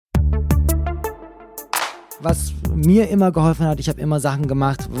was mir immer geholfen hat, ich habe immer Sachen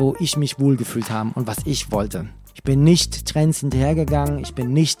gemacht, wo ich mich wohlgefühlt habe und was ich wollte. Ich bin nicht Trends hinterhergegangen, ich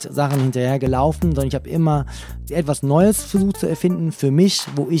bin nicht Sachen hinterhergelaufen, sondern ich habe immer etwas Neues versucht zu erfinden für mich,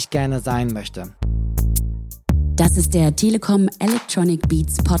 wo ich gerne sein möchte. Das ist der Telekom Electronic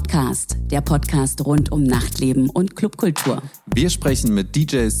Beats Podcast, der Podcast rund um Nachtleben und Clubkultur. Wir sprechen mit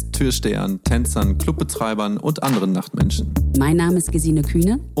DJs, Türstehern, Tänzern, Clubbetreibern und anderen Nachtmenschen. Mein Name ist Gesine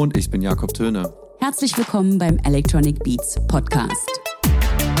Kühne. Und ich bin Jakob Töne. Herzlich willkommen beim Electronic Beats Podcast.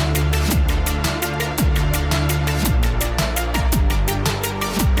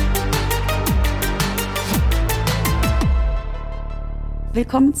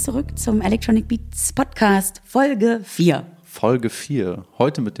 Willkommen zurück zum Electronic Beats Podcast, Folge 4. Folge 4,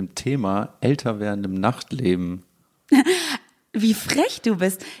 heute mit dem Thema Älterwerden im Nachtleben. Wie frech du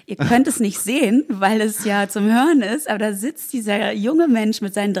bist. Ihr könnt es nicht sehen, weil es ja zum Hören ist, aber da sitzt dieser junge Mensch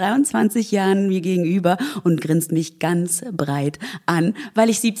mit seinen 23 Jahren mir gegenüber und grinst mich ganz breit an, weil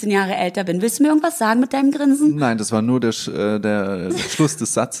ich 17 Jahre älter bin. Willst du mir irgendwas sagen mit deinem Grinsen? Nein, das war nur der Schluss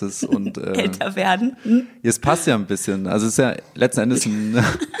des Satzes. Und Älter werden. Es passt ja ein bisschen. Also es ist ja letzten Endes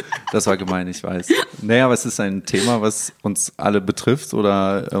das war gemein, ich weiß. Naja, aber es ist ein Thema, was uns alle betrifft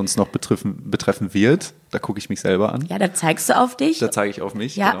oder uns noch betreffen wird. Da gucke ich mich selber an. Ja, da zeigst du auf dich. Da zeige ich auf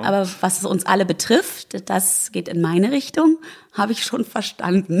mich, ja, genau. Aber was es uns alle betrifft, das geht in meine Richtung, habe ich schon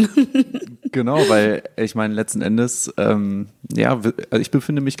verstanden. Genau, weil ich meine, letzten Endes, ich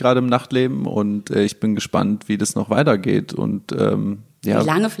befinde mich gerade im Nachtleben und ich bin gespannt, wie das noch weitergeht. Und wie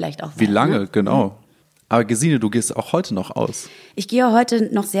lange vielleicht auch. Wie lange, genau. Aber Gesine, du gehst auch heute noch aus. Ich gehe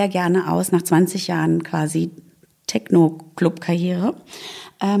heute noch sehr gerne aus, nach 20 Jahren quasi Techno-Club-Karriere.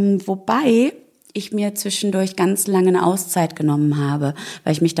 Wobei ich mir zwischendurch ganz lange eine Auszeit genommen habe,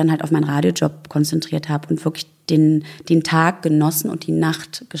 weil ich mich dann halt auf meinen Radiojob konzentriert habe und wirklich den Tag genossen und die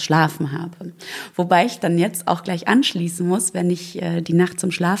Nacht geschlafen habe. Wobei ich dann jetzt auch gleich anschließen muss, wenn ich die Nacht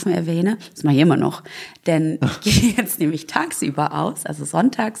zum Schlafen erwähne, das mache ich immer noch, denn ich gehe jetzt nämlich tagsüber aus, also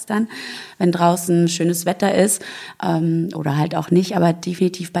sonntags dann, wenn draußen schönes Wetter ist oder halt auch nicht, aber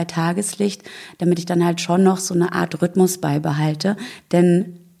definitiv bei Tageslicht, damit ich dann halt schon noch so eine Art Rhythmus beibehalte,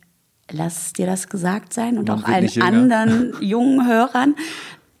 denn lass dir das gesagt sein und auch allen anderen jungen Hörern,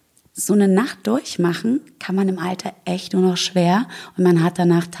 so eine Nacht durchmachen kann man im Alter echt nur noch schwer und man hat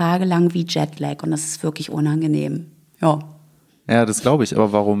danach tagelang wie Jetlag und das ist wirklich unangenehm. Ja, das glaube ich.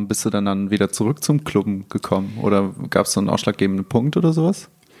 Aber warum bist du dann wieder zurück zum Clubben gekommen? Oder gab es so einen ausschlaggebenden Punkt oder sowas?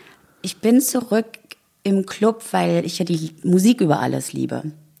 Ich bin zurück im Club, weil ich ja die Musik über alles liebe.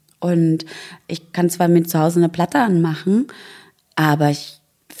 Und ich kann zwar mit zu Hause eine Platte anmachen, aber ich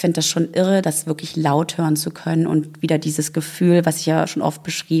finde das schon irre, das wirklich laut hören zu können und wieder dieses Gefühl, was ich ja schon oft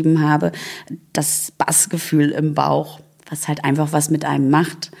beschrieben habe, das Bassgefühl im Bauch, was halt einfach was mit einem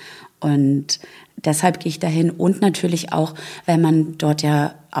macht. Und deshalb gehe ich dahin und natürlich auch, weil man dort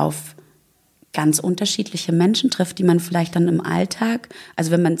ja auf ganz unterschiedliche Menschen trifft, die man vielleicht dann im Alltag, also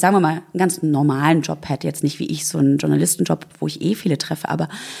wenn man, sagen wir mal, einen ganz normalen Job hätte, jetzt nicht wie ich so einen Journalistenjob, wo ich viele treffe, aber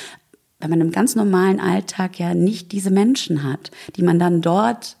wenn man im ganz normalen Alltag ja nicht diese Menschen hat, die man dann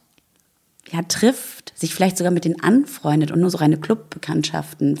dort ja trifft, sich vielleicht sogar mit denen anfreundet und nur so reine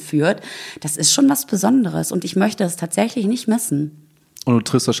Clubbekanntschaften führt, das ist schon was Besonderes und ich möchte es tatsächlich nicht missen. Und du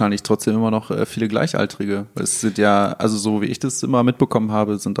triffst wahrscheinlich trotzdem immer noch viele Gleichaltrige. Es sind ja, also so wie ich das immer mitbekommen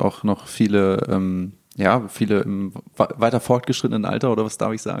habe, sind auch noch viele viele im weiter fortgeschrittenen Alter, oder was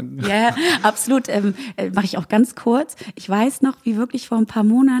darf ich sagen? Ja, absolut. Mache ich auch ganz kurz. Ich weiß noch, wie wirklich vor ein paar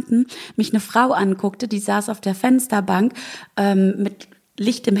Monaten mich eine Frau anguckte, die saß auf der Fensterbank mit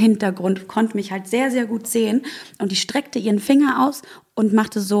Licht im Hintergrund, konnte mich halt sehr, sehr gut sehen und die streckte ihren Finger aus und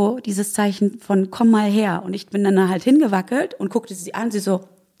machte so dieses Zeichen von komm mal her und ich bin dann halt hingewackelt und guckte sie an, sie so,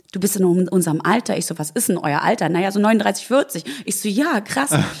 du bist in unserem Alter. Ich so, was ist denn euer Alter? Naja, so 39, 40. Ich so, ja,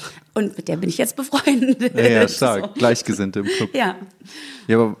 krass. Und mit der bin ich jetzt befreundet. Ja, stark. So. Gleichgesinnte im Club. Ja.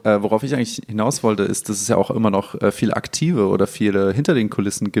 Ja, aber worauf ich eigentlich hinaus wollte, ist, dass es ja auch immer noch viele Aktive oder viele hinter den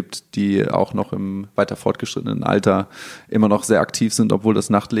Kulissen gibt, die auch noch im weiter fortgeschrittenen Alter immer noch sehr aktiv sind, obwohl das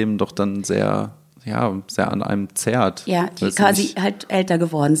Nachtleben doch dann sehr an einem zerrt. Ja, die quasi halt älter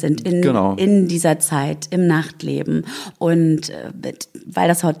geworden sind in dieser Zeit, im Nachtleben. Und weil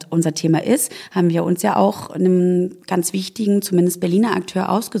das heute unser Thema ist, haben wir uns ja auch einen ganz wichtigen, zumindest Berliner Akteur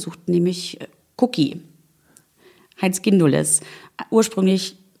ausgesucht, nämlich Cookie. Heinz Gindulis.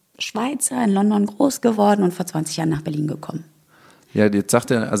 Ursprünglich Schweizer, in London groß geworden und vor 20 Jahren nach Berlin gekommen. Ja, jetzt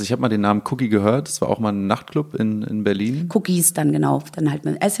sagt er, also ich habe mal den Namen Cookie gehört, das war auch mal ein Nachtclub in Berlin. Cookies dann halt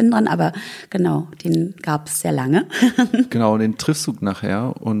mit S hinten dran, aber genau, den gab es sehr lange. Genau, den triffst du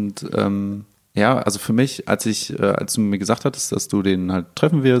nachher und Ja, also für mich, als du mir gesagt hattest, dass du den halt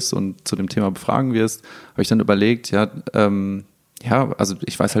treffen wirst und zu dem Thema befragen wirst, habe ich dann überlegt, also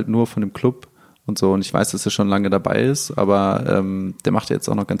ich weiß halt nur von dem Club und so und ich weiß, dass er schon lange dabei ist, aber der macht ja jetzt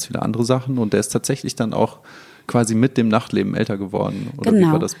auch noch ganz viele andere Sachen und der ist tatsächlich dann auch quasi mit dem Nachtleben älter geworden. Oder genau.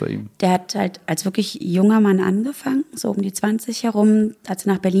 Wie war das bei ihm? Der hat halt als wirklich junger Mann angefangen, so um die 20 herum, als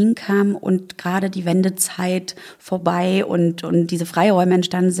er nach Berlin kam und gerade die Wendezeit vorbei und diese Freiräume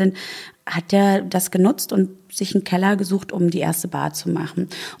entstanden sind, hat er das genutzt und sich einen Keller gesucht, um die erste Bar zu machen.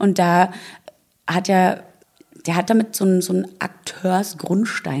 Und da hat der hat damit so einen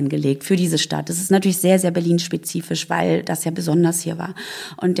Akteursgrundstein gelegt für diese Stadt. Das ist natürlich sehr, sehr Berlin-spezifisch, weil das ja besonders hier war.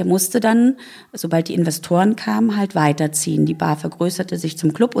 Und der musste dann, sobald die Investoren kamen, halt weiterziehen. Die Bar vergrößerte sich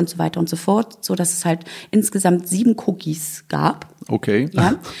zum Club und so weiter und so fort, so dass es halt insgesamt 7 Cookies gab. Okay.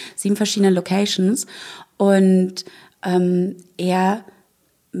 Ja, 7 verschiedene Locations. Und er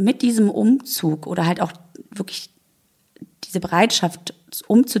mit diesem Umzug oder halt auch wirklich diese Bereitschaft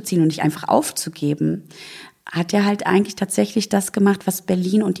umzuziehen und nicht einfach aufzugeben, hat er halt eigentlich tatsächlich das gemacht, was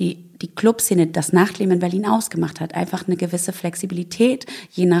Berlin und die Clubszene, das Nachtleben in Berlin ausgemacht hat. Einfach eine gewisse Flexibilität,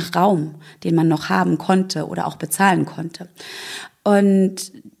 je nach Raum, den man noch haben konnte oder auch bezahlen konnte.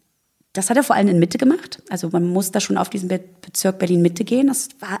 Und das hat er vor allem in Mitte gemacht. Also man muss da schon auf diesen Bezirk Berlin-Mitte gehen. Das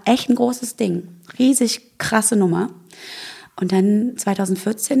war echt ein großes Ding. Riesig krasse Nummer. Und dann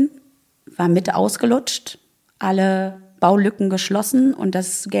 2014 war Mitte ausgelutscht, alle Baulücken geschlossen und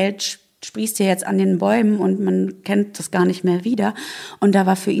das Geld sprießt ja jetzt an den Bäumen und man kennt das gar nicht mehr wieder. Und da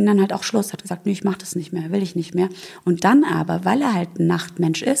war für ihn dann halt auch Schluss. Er hat gesagt, nee, ich mach das nicht mehr, will ich nicht mehr. Und dann aber, weil er halt ein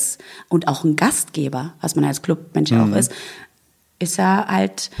Nachtmensch ist und auch ein Gastgeber, was man als Clubmensch ja auch ist er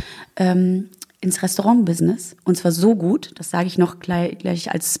halt ins Restaurant-Business. Und zwar so gut, das sage ich noch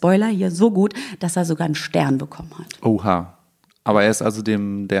gleich als Spoiler hier, so gut, dass er sogar einen Stern bekommen hat. Oha. Aber er ist also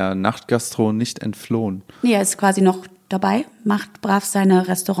der Nachtgastro nicht entflohen. Nee, er ist quasi noch dabei, macht brav seine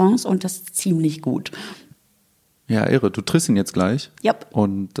Restaurants und das ziemlich gut. Ja, irre. Du triffst ihn jetzt gleich. Yep.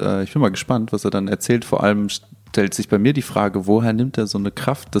 Und ich bin mal gespannt, was er dann erzählt. Vor allem stellt sich bei mir die Frage, woher nimmt er so eine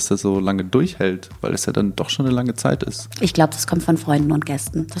Kraft, dass er so lange durchhält? Weil es ja dann doch schon eine lange Zeit ist. Ich glaube, das kommt von Freunden und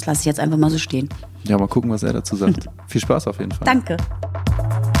Gästen. Das lasse ich jetzt einfach mal so stehen. Ja, mal gucken, was er dazu sagt. Viel Spaß auf jeden Fall. Danke.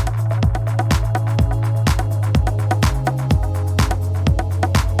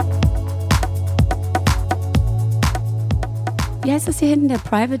 Wie heißt das hier hinten, der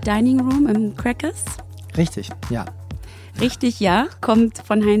Private Dining Room im Crackers? Richtig, ja. Richtig, ja. Kommt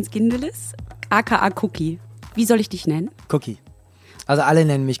von Heinz Gindelis, aka Cookie. Wie soll ich dich nennen? Cookie. Also alle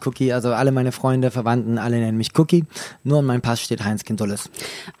nennen mich Cookie, also alle meine Freunde, Verwandten, alle nennen mich Cookie. Nur in meinem Pass steht Heinz Gindelis.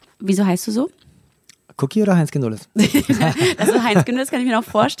 Wieso heißt du so? Cookie oder Heinz Gindelis? Also Heinz Gindelis kann ich mir noch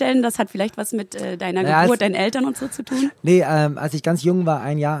vorstellen, das hat vielleicht was mit deiner Geburt, deinen Eltern und so zu tun? Nee, als ich ganz jung war,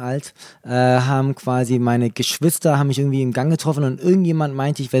 1 Jahr alt, haben quasi meine Geschwister haben mich irgendwie im Gang getroffen und irgendjemand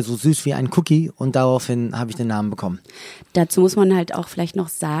meinte, ich wäre so süß wie ein Cookie und daraufhin habe ich den Namen bekommen. Dazu muss man halt auch vielleicht noch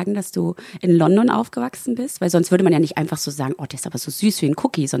sagen, dass du in London aufgewachsen bist, weil sonst würde man ja nicht einfach so sagen, oh, der ist aber so süß wie ein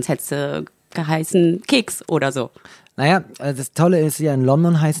Cookie, sonst hättest du geheißen Keks oder so. Naja, das Tolle ist ja, in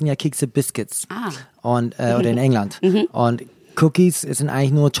London heißen ja Kekse Biscuits. Und, oder in England. Und Cookies sind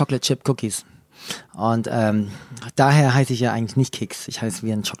eigentlich nur Chocolate Chip Cookies. Und daher heiße ich ja eigentlich nicht Keks. Ich heiße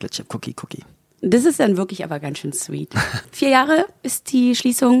wie ein Chocolate Chip Cookie. Das ist dann wirklich aber ganz schön sweet. 4 Jahre ist die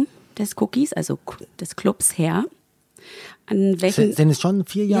Schließung des Cookies, also des Clubs her. An welchen sind es schon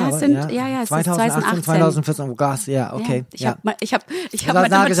 4 Jahre? Es 2018, ist 2014, oh Gott, ja, okay. Ja, ich hab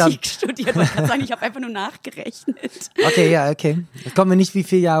Mathematik studiert, wollte gerade sagen, ich habe einfach nur nachgerechnet. Okay. Das kommt mir nicht wie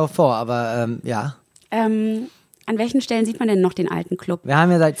 4 Jahre vor, aber ja. An welchen Stellen sieht man denn noch den alten Club? Wir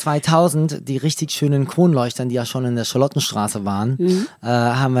haben ja seit 2000 die richtig schönen Kronleuchtern, die ja schon in der Charlottenstraße waren,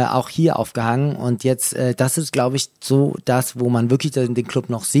 haben wir auch hier aufgehangen. Und jetzt, das ist, glaube ich, so das, wo man wirklich den Club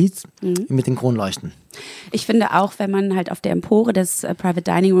noch sieht, mit den Kronleuchten. Ich finde auch, wenn man halt auf der Empore des Private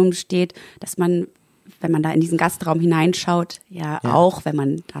Dining Room steht, dass man, wenn man da in diesen Gastraum hineinschaut, auch, wenn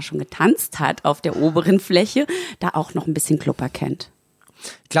man da schon getanzt hat auf der oberen Fläche, da auch noch ein bisschen Club erkennt.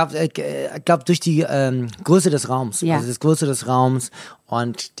 Ich glaube durch die Größe des Raums, also das Größe des Raums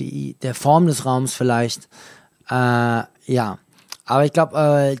und der Form des Raums vielleicht, ja. Aber ich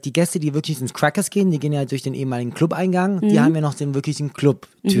glaube, die Gäste, die wirklich ins Crackers gehen, die gehen ja durch den ehemaligen Clubeingang, die haben ja noch den wirklichen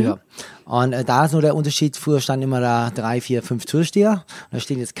Clubtür. Und da ist nur der Unterschied, früher standen immer da 3, 4, 5 Türsteher. Und da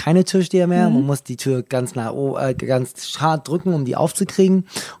stehen jetzt keine Türsteher mehr. Man muss die Tür ganz hart drücken, um die aufzukriegen. Und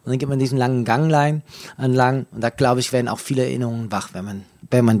dann geht man diesen langen Ganglein entlang. Und da, glaube ich, werden auch viele Erinnerungen wach,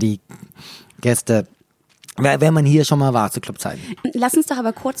 wenn man die Gäste wenn man hier schon mal war zu Clubzeiten. Lass uns doch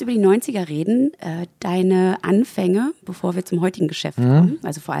aber kurz über die 90er reden. Deine Anfänge, bevor wir zum heutigen Geschäft kommen,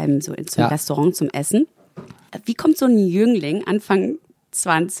 also vor allem so zum Restaurant, zum Essen. Wie kommt so ein Jüngling, Anfang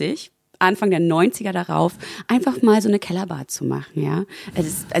 20, Anfang der 90er darauf, einfach mal so eine Kellerbar zu machen, ja?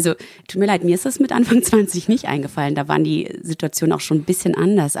 Also, tut mir leid, mir ist das mit Anfang 20 nicht eingefallen. Da waren die Situationen auch schon ein bisschen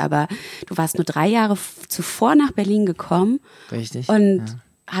anders. Aber du warst nur 3 Jahre zuvor nach Berlin gekommen. Richtig. Und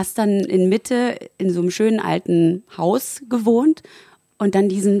hast dann in Mitte in so einem schönen alten Haus gewohnt und dann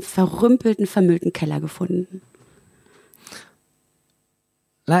diesen verrümpelten, vermüllten Keller gefunden.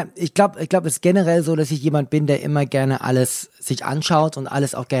 Nein, ich glaube, es ist generell so, dass ich jemand bin, der immer gerne alles sich anschaut und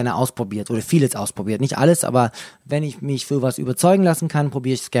alles auch gerne ausprobiert oder vieles ausprobiert. Nicht alles, aber wenn ich mich für was überzeugen lassen kann,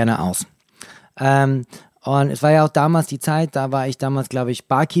 probiere ich es gerne aus. Und es war ja auch damals die Zeit, da war ich damals, glaube ich,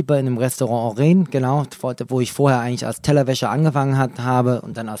 Barkeeper in einem Restaurant Oren, genau, wo ich vorher eigentlich als Tellerwäscher angefangen habe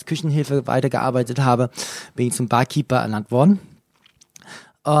und dann als Küchenhilfe weitergearbeitet habe, bin ich zum Barkeeper ernannt worden.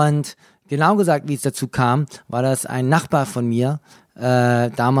 Und genau gesagt, wie es dazu kam, war das ein Nachbar von mir,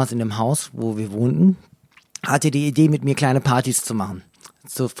 damals in dem Haus, wo wir wohnten, hatte die Idee, mit mir kleine Partys zu machen,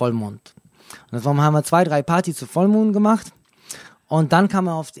 zu Vollmond. Und deswegen haben wir 2, 3 Partys zu Vollmond gemacht. Und dann kam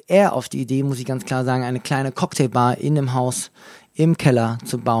er auf die Idee, muss ich ganz klar sagen, eine kleine Cocktailbar in dem Haus, im Keller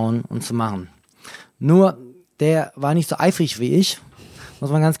zu bauen und zu machen. Nur, der war nicht so eifrig wie ich, muss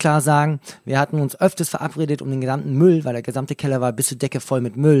man ganz klar sagen. Wir hatten uns öfters verabredet, um den gesamten Müll, weil der gesamte Keller war bis zur Decke voll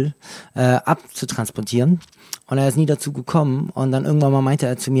mit Müll, abzutransportieren. Und er ist nie dazu gekommen. Und dann irgendwann mal meinte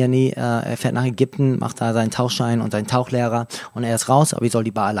er zu mir, nee, er fährt nach Ägypten, macht da seinen Tauchschein und seinen Tauchlehrer und er ist raus, aber ich soll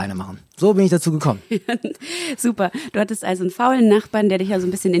die Bar alleine machen. So bin ich dazu gekommen. Super. Du hattest also einen faulen Nachbarn, der dich ja so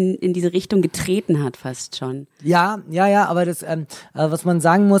ein bisschen in diese Richtung getreten hat, fast schon. Ja, aber das, was man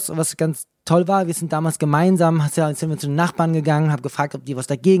sagen muss, was ganz toll war, wir sind damals gemeinsam, sind wir zu den Nachbarn gegangen, habe gefragt, ob die was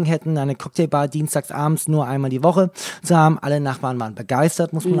dagegen hätten, eine Cocktailbar dienstags abends nur einmal die Woche zu haben. Alle Nachbarn waren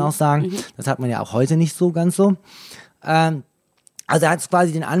begeistert, muss man auch sagen. Das hat man ja auch heute nicht so ganz so. Also er hat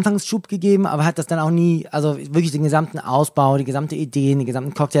quasi den Anfangsschub gegeben, aber hat das dann auch nie, also wirklich den gesamten Ausbau, die gesamte Ideen, die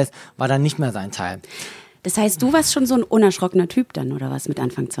gesamten Cocktails, war dann nicht mehr sein Teil. Das heißt, du warst schon so ein unerschrockener Typ dann, oder was, mit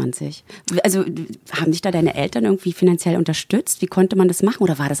Anfang 20? Also haben dich da deine Eltern irgendwie finanziell unterstützt? Wie konnte man das machen?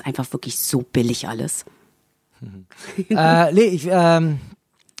 Oder war das einfach wirklich so billig alles? Nee,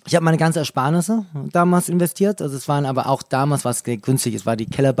 ich habe meine ganze Ersparnisse damals investiert. Also es waren aber auch damals, was günstig ist, war die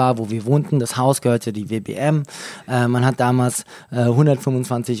Kellerbar, wo wir wohnten. Das Haus gehörte die WBM. Man hat damals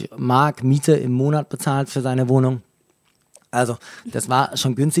 125 Mark Miete im Monat bezahlt für seine Wohnung. Also das war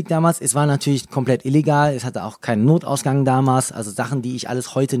schon günstig damals. Es war natürlich komplett illegal. Es hatte auch keinen Notausgang damals. Also Sachen, die ich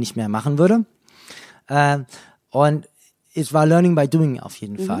alles heute nicht mehr machen würde. Und es war Learning by Doing auf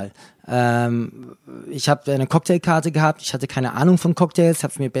jeden Fall. Ich habe eine Cocktailkarte gehabt. Ich hatte keine Ahnung von Cocktails.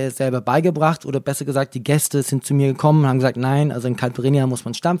 Habe es mir selber beigebracht. Oder besser gesagt, die Gäste sind zu mir gekommen und haben gesagt, nein, also in Caipirinha muss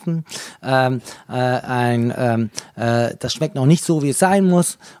man stampfen. Das schmeckt noch nicht so, wie es sein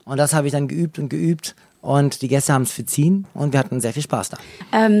muss. Und das habe ich dann geübt und geübt. Und die Gäste haben es verziehen und wir hatten sehr viel Spaß da.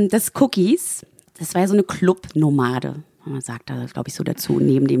 Das Cookies, das war ja so eine Club-Nomade. Man sagt da, glaube ich, so dazu,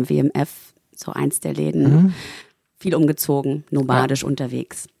 neben dem WMF, so eins der Läden. Viel umgezogen, nomadisch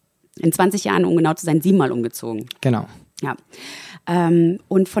unterwegs. In 20 Jahren, um genau zu sein, 7-mal umgezogen. Genau. Ja.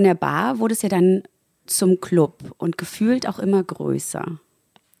 Und von der Bar wurde es ja dann zum Club und gefühlt auch immer größer.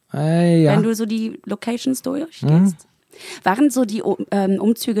 Ja. Wenn du so die Locations durchgehst. Waren so die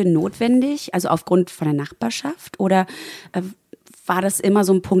Umzüge notwendig, also aufgrund von der Nachbarschaft? Oder war das immer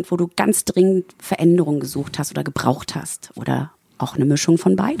so ein Punkt, wo du ganz dringend Veränderungen gesucht hast oder gebraucht hast? Oder auch eine Mischung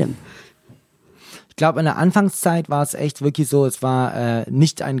von beidem? Ich glaube, in der Anfangszeit war es echt wirklich so, es war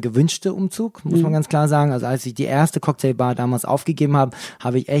nicht ein gewünschter Umzug, muss man ganz klar sagen. Also als ich die erste Cocktailbar damals aufgegeben habe,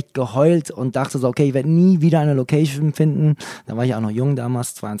 habe ich echt geheult und dachte so, okay, ich werde nie wieder eine Location finden. Da war ich auch noch jung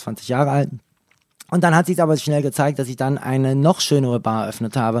damals, 22 Jahre alt. Und dann hat sich aber schnell gezeigt, dass ich dann eine noch schönere Bar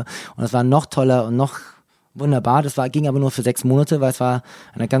eröffnet habe. Und das war noch toller und noch wunderbar. Ging aber nur für 6 Monate, weil es war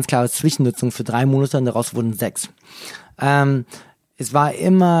eine ganz klare Zwischennutzung für 3 Monate und daraus wurden 6. Es war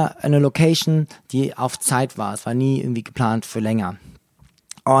immer eine Location, die auf Zeit war. Es war nie irgendwie geplant für länger.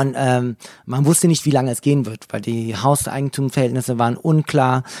 Und man wusste nicht, wie lange es gehen wird, weil die Hauseigentumsverhältnisse waren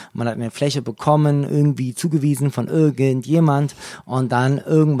unklar. Man hat eine Fläche bekommen, irgendwie zugewiesen von irgendjemand und dann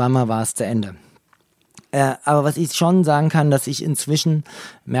irgendwann mal war es zu Ende. Aber was ich schon sagen kann, dass ich inzwischen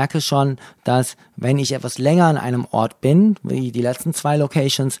merke schon, dass wenn ich etwas länger an einem Ort bin, wie die letzten 2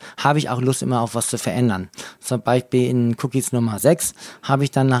 Locations, habe ich auch Lust, immer auf was zu verändern. Zum Beispiel in Cookies Nummer 6 habe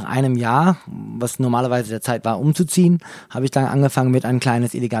ich dann nach einem Jahr, was normalerweise der Zeit war, umzuziehen, habe ich dann angefangen mit ein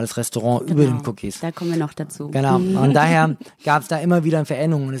kleines illegales Restaurant über den Cookies. Da kommen wir noch dazu. Genau. Und daher gab es da immer wieder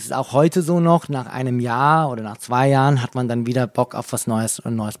Veränderungen. Und es ist auch heute so noch, nach einem Jahr oder nach 2 Jahren hat man dann wieder Bock auf was Neues,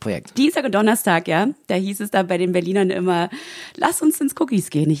 ein neues Projekt. Dienstag und Donnerstag, ja, da hieß es da bei den Berlinern immer, lass uns ins Cookies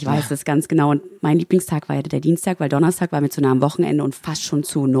gehen. Ich weiß das ganz genau. Und mein Lieblingstag war ja der Dienstag, weil Donnerstag war mir zu nah am Wochenende und fast schon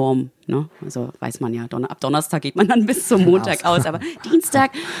zu Norm. Ne? Also weiß man ja, ab Donnerstag geht man dann bis zum Montag aus. Aber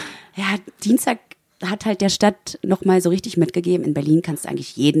Dienstag hat halt der Stadt nochmal so richtig mitgegeben, in Berlin kannst du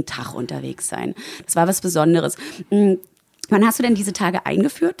eigentlich jeden Tag unterwegs sein. Das war was Besonderes. Wann hast du denn diese Tage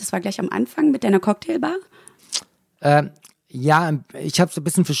eingeführt? Das war gleich am Anfang mit deiner Cocktailbar? Ja, ich habe es ein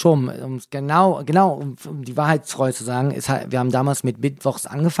bisschen verschoben. Um die Wahrheit treu zu sagen, wir haben damals mit Mittwochs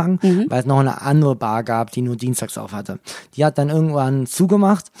angefangen, weil es noch eine andere Bar gab, die nur dienstags auf hatte. Die hat dann irgendwann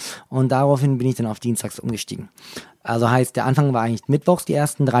zugemacht und daraufhin bin ich dann auf dienstags umgestiegen. Also heißt, der Anfang war eigentlich mittwochs die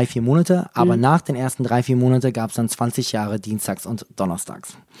ersten 3-4 Monate, aber nach den ersten 3-4 Monate gab es dann 20 Jahre dienstags und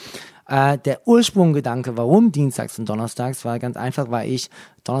donnerstags. Der Ursprunggedanke, warum dienstags und donnerstags, war ganz einfach, weil ich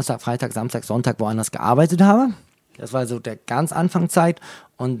Donnerstag, Freitag, Samstag, Sonntag woanders gearbeitet habe. Das war so der ganz Anfangszeit.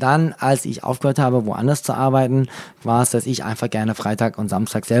 Und dann, als ich aufgehört habe, woanders zu arbeiten, war es, dass ich einfach gerne Freitag und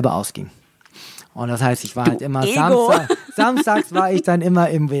Samstag selber ausging. Und das heißt, ich war halt immer samstags war ich dann immer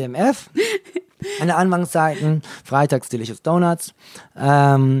im WMF. An den Anfangszeiten, freitags Delicious Donuts.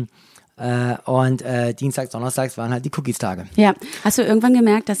 Und dienstags, donnerstags waren halt die Cookies-Tage. Ja, hast du irgendwann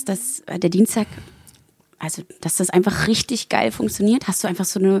gemerkt, dass der Dienstag, also dass das einfach richtig geil funktioniert? Hast du einfach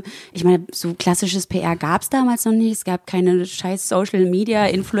so klassisches PR gab es damals noch nicht. Es gab keine scheiß Social Media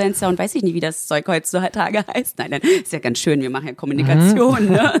Influencer und weiß ich nicht, wie das Zeug heutzutage heißt. Nein, ist ja ganz schön, wir machen ja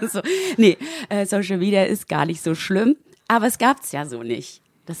Kommunikation. Ne? Also, Social Media ist gar nicht so schlimm, aber es gab's ja so nicht.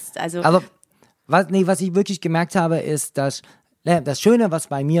 Was ich wirklich gemerkt habe, ist, dass das Schöne, was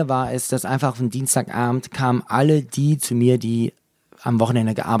bei mir war, ist, dass einfach auf den Dienstagabend kamen alle die zu mir, die am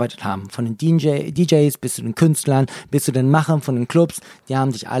Wochenende gearbeitet haben. Von den DJs bis zu den Künstlern, bis zu den Machern von den Clubs, die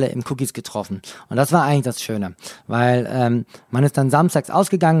haben sich alle im Cookies getroffen. Und das war eigentlich das Schöne, weil man ist dann samstags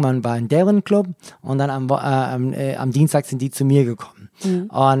ausgegangen, man war in deren Club und dann am Dienstag sind die zu mir gekommen.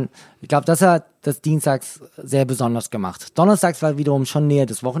 Und ich glaube, das hat das Dienstags sehr besonders gemacht. Donnerstags war wiederum schon näher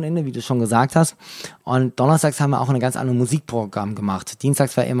das Wochenende, wie du schon gesagt hast. Und donnerstags haben wir auch ein ganz anderes Musikprogramm gemacht.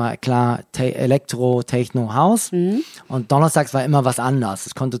 Dienstags war immer klar Elektro, Techno, House. Und donnerstags war immer was anderes.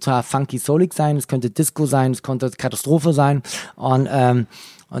 Es konnte total funky, soulig sein, es könnte Disco sein, es konnte Katastrophe sein. Und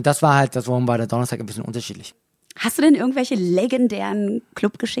das war halt, das war bei der Donnerstag ein bisschen unterschiedlich. Hast du denn irgendwelche legendären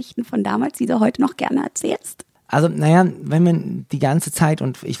Clubgeschichten von damals, die du heute noch gerne erzählst? Also, wenn man die ganze Zeit,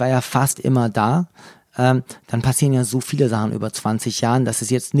 und ich war ja fast immer da, dann passieren ja so viele Sachen über 20 Jahren, dass es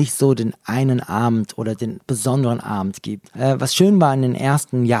jetzt nicht so den einen Abend oder den besonderen Abend gibt. Was schön war in den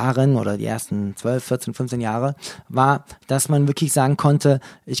ersten Jahren oder die ersten 12, 14, 15 Jahre, war, dass man wirklich sagen konnte,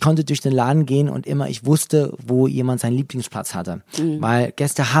 ich konnte durch den Laden gehen und immer ich wusste, wo jemand seinen Lieblingsplatz hatte. Weil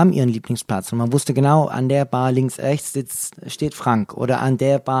Gäste haben ihren Lieblingsplatz und man wusste genau, an der Bar links, rechts steht Frank oder an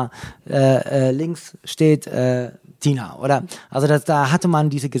der Bar links steht Tina, oder? Also da hatte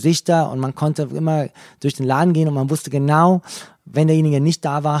man diese Gesichter und man konnte immer durch den Laden gehen und man wusste genau, wenn derjenige nicht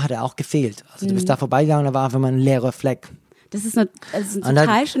da war, hat er auch gefehlt. Also du bist da vorbeigegangen, da war einfach mal ein leerer Fleck. Das ist ein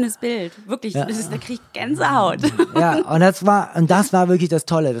total schönes Bild. Wirklich, da krieg ich Gänsehaut. Ja, und das war wirklich das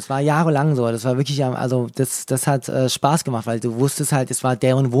Tolle. Das war jahrelang so. Das war wirklich, also das hat Spaß gemacht, weil du wusstest halt, es war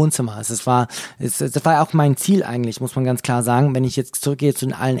deren Wohnzimmer. Das war auch mein Ziel eigentlich, muss man ganz klar sagen. Wenn ich jetzt zurückgehe zu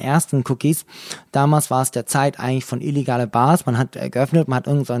den allerersten Cookies, damals war es der Zeit eigentlich von illegale Bars. Man hat geöffnet, man hat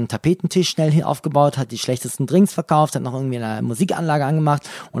irgendeinen Tapetentisch schnell hier aufgebaut, hat die schlechtesten Drinks verkauft, hat noch irgendwie eine Musikanlage angemacht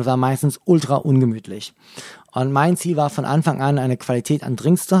und es war meistens ultra ungemütlich. Und mein Ziel war von Anfang an, eine Qualität an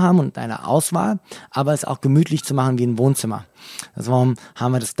Drinks zu haben und eine Auswahl, aber es auch gemütlich zu machen wie ein Wohnzimmer. Deswegen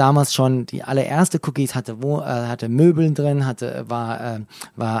haben wir das damals schon, die allererste Cookies hatte Möbeln drin, hatte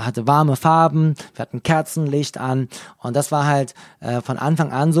warme Farben, wir hatten Kerzenlicht an und das war halt von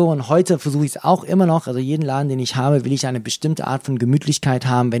Anfang an so und heute versuche ich es auch immer noch, also jeden Laden, den ich habe, will ich eine bestimmte Art von Gemütlichkeit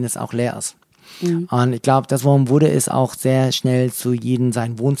haben, wenn es auch leer ist. Und ich glaube, deswegen wurde es auch sehr schnell zu jedem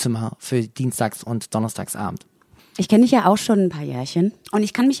sein Wohnzimmer für Dienstags- und Donnerstagsabend. Ich kenne dich ja auch schon ein paar Jährchen und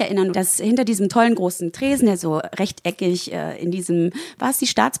ich kann mich erinnern, dass hinter diesem tollen großen Tresen, der so rechteckig in diesem, war es die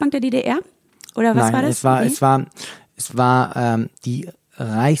Staatsbank der DDR? Oder was war das? Es war die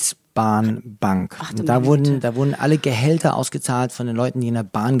Bahnbank. Ach, du Und da meine Güte. wurden alle Gehälter ausgezahlt von den Leuten, die in der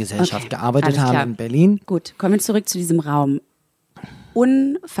Bahngesellschaft Okay, gearbeitet alles haben klar. in Berlin. Gut, kommen wir zurück zu diesem Raum.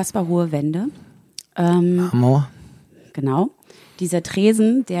 Unfassbar hohe Wände. Amor. Genau. Dieser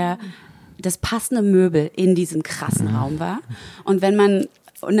Tresen, der das passende Möbel in diesem krassen Raum war. Und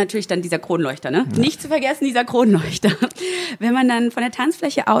und natürlich dann dieser Kronleuchter, ne? Ja. Nicht zu vergessen, dieser Kronleuchter. Wenn man dann von der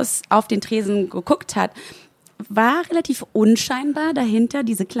Tanzfläche aus auf den Tresen geguckt hat, war relativ unscheinbar dahinter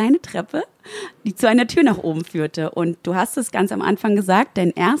diese kleine Treppe, die zu einer Tür nach oben führte. Und du hast es ganz am Anfang gesagt, dein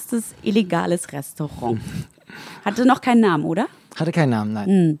erstes illegales Restaurant. Hatte noch keinen Namen, oder? Hatte keinen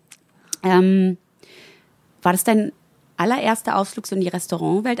Namen, nein. War das dein allererster Ausflug so in die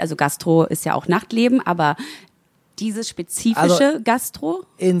Restaurantwelt? Also Gastro ist ja auch Nachtleben, aber dieses spezifische Gastro?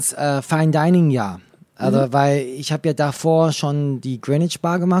 Ins Fine Dining, ja. Also, weil ich habe ja davor schon die Greenwich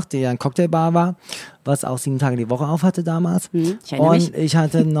Bar gemacht, die ja ein Cocktailbar war, was auch 7 Tage die Woche auf hatte damals. Ich erinnere mich. Und ich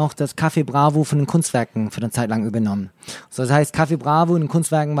hatte noch das Café Bravo von den Kunstwerken für eine Zeit lang übernommen. So, das heißt, Café Bravo in den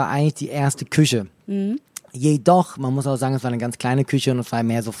Kunstwerken war eigentlich die erste Küche. Jedoch, man muss auch sagen, es war eine ganz kleine Küche und es war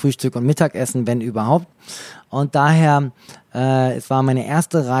mehr so Frühstück und Mittagessen, wenn überhaupt. Und daher, es war meine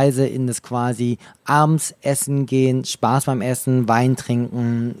erste Reise in das quasi abends essen gehen, Spaß beim Essen, Wein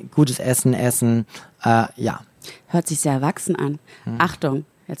trinken, gutes Essen essen, ja. Hört sich sehr erwachsen an. Achtung,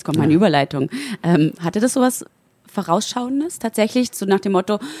 jetzt kommt meine Überleitung. Hatte das sowas Vorausschauendes tatsächlich, so nach dem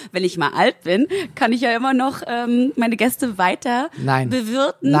Motto, wenn ich mal alt bin, kann ich ja immer noch meine Gäste weiter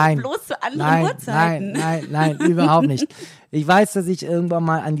bewirten, bloß zu anderen Uhrzeiten. Nein, überhaupt nicht. Ich weiß, dass ich irgendwann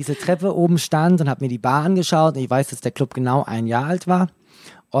mal an dieser Treppe oben stand und habe mir die Bar angeschaut und ich weiß, dass der Club genau 1 Jahr alt war.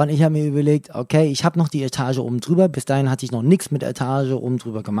 Und ich habe mir überlegt, okay, ich habe noch die Etage oben drüber. Bis dahin hatte ich noch nichts mit der Etage oben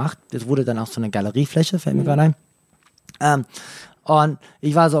drüber gemacht. Das wurde dann auch so eine Galeriefläche, fällt mir gerade ein. Und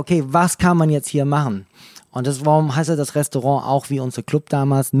ich war so, okay, was kann man jetzt hier machen? Und warum heißt das Restaurant auch wie unser Club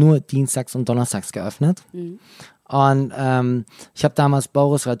damals nur dienstags und donnerstags geöffnet? Und ich habe damals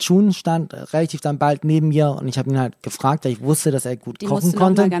Boris Ratschun stand relativ dann bald neben mir und ich habe ihn halt gefragt, weil ich wusste, dass er gut kochen konnte. Den musst du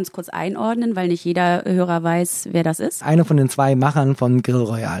noch mal ganz kurz einordnen, weil nicht jeder Hörer weiß, wer das ist. Einer von den 2 Machern von Grill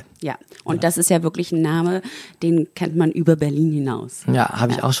Royal. Ja, und das ist ja wirklich ein Name, den kennt man über Berlin hinaus. Ja,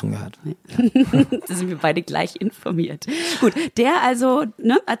 habe ich auch schon gehört. Da sind wir beide gleich informiert. Gut, der also,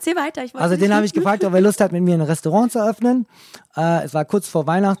 ne, erzähl weiter. Also den habe ich gefragt, ob er Lust hat, mit mir ein Restaurant zu öffnen. Es war kurz vor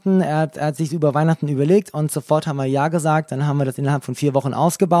Weihnachten, er hat sich über Weihnachten überlegt und sofort haben wir ja gesagt. Dann haben wir das innerhalb von 4 Wochen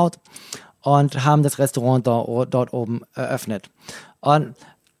ausgebaut und haben das Restaurant dort oben eröffnet. Und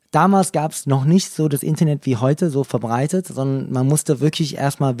damals gab es noch nicht so das Internet wie heute so verbreitet, sondern man musste wirklich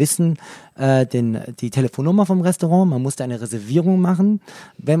erstmal wissen, die Telefonnummer vom Restaurant, man musste eine Reservierung machen.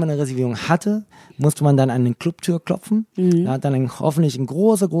 Wenn man eine Reservierung hatte, musste man dann an den Clubtür klopfen. Da hat dann hoffentlich ein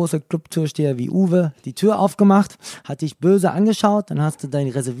großer Clubtürsteher wie Uwe die Tür aufgemacht, hat dich böse angeschaut, dann hast du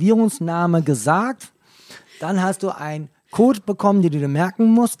deinen Reservierungsname gesagt, dann hast du einen Code bekommen, den du dir merken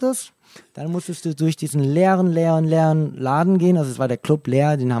musstest. Dann musstest du durch diesen leeren Laden gehen. Also es war der Club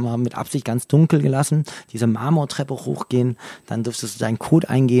leer, den haben wir mit Absicht ganz dunkel gelassen. Diese Marmortreppe hochgehen, dann durftest du deinen Code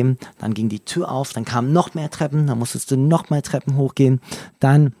eingeben, dann ging die Tür auf, dann kamen noch mehr Treppen, dann musstest du noch mehr Treppen hochgehen.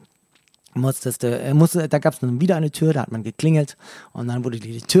 Dann da gab es dann wieder eine Tür, da hat man geklingelt und dann wurde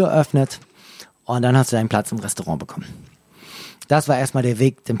die Tür eröffnet und dann hast du deinen Platz im Restaurant bekommen. Das war erstmal der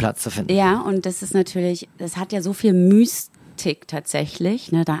Weg, den Platz zu finden. Ja, und das ist natürlich, das hat ja so viel Mystik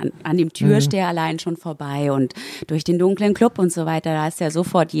tatsächlich, ne, da an dem Türsteher allein schon vorbei und durch den dunklen Club und so weiter, da ist ja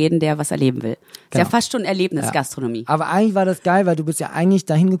sofort jeden, der was erleben will. Ist ja fast schon Erlebnisgastronomie. Aber eigentlich war das geil, weil du bist ja eigentlich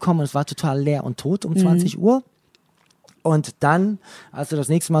dahin gekommen und es war total leer und tot um 20 Uhr. Und dann, als du das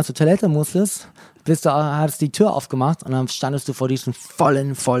nächste Mal zur Toilette musstest, hattest die Tür aufgemacht und dann standest du vor diesem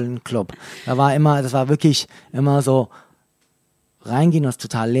vollen Club. Das war wirklich immer so, reingehen, das ist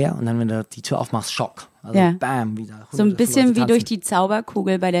total leer und dann, wenn du die Tür aufmachst, Schock. Also bam, wieder. So ein bisschen wie durch die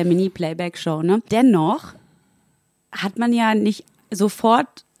Zauberkugel bei der Mini-Playback-Show, ne? Dennoch hat man ja nicht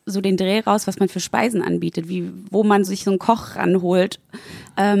sofort so den Dreh raus, was man für Speisen anbietet, wo man sich so einen Koch ranholt.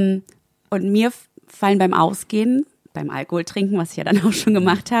 Und mir fallen beim Ausgehen, beim Alkohol trinken, was ich ja dann auch schon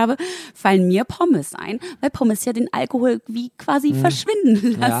gemacht habe, fallen mir Pommes ein, weil Pommes ja den Alkohol wie quasi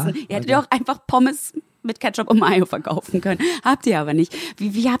verschwinden lassen. Ihr hättet ja auch einfach Pommes mit Ketchup und Mayo verkaufen können. Habt ihr aber nicht.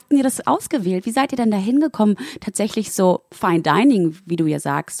 Wie habt ihr das ausgewählt? Wie seid ihr denn da hingekommen, tatsächlich so Fine Dining, wie du ja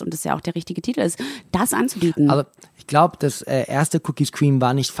sagst, und das ja auch der richtige Titel ist, das anzubieten? Also ich glaube, das erste Cookies Cream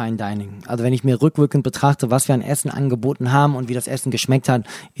war nicht Fine Dining. Also wenn ich mir rückwirkend betrachte, was wir an Essen angeboten haben und wie das Essen geschmeckt hat,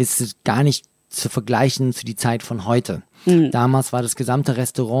 ist es gar nicht zu vergleichen zu die Zeit von heute. Damals war das gesamte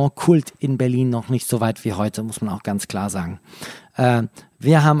Restaurant-Kult in Berlin noch nicht so weit wie heute, muss man auch ganz klar sagen.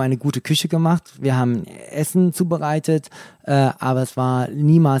 Wir haben eine gute Küche gemacht, wir haben Essen zubereitet, aber es war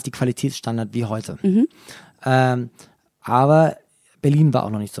niemals die Qualitätsstandard wie heute. Aber Berlin war auch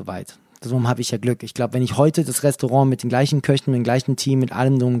noch nicht so weit. Darum habe ich ja Glück. Ich glaube, wenn ich heute das Restaurant mit den gleichen Köchen, mit dem gleichen Team, mit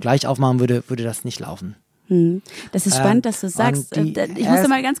allem drum gleich aufmachen würde, würde das nicht laufen. Das ist spannend, dass du sagst. Ich muss da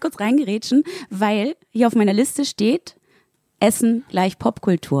mal ganz kurz reingerätschen, weil hier auf meiner Liste steht, Essen gleich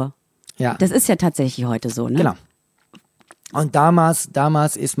Popkultur. Ja. Das ist ja tatsächlich heute so, ne? Genau. Und damals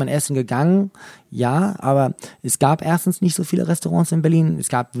ist man essen gegangen, ja, aber es gab erstens nicht so viele Restaurants in Berlin. Es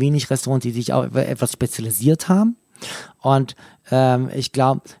gab wenig Restaurants, die sich auf etwas spezialisiert haben. Und ich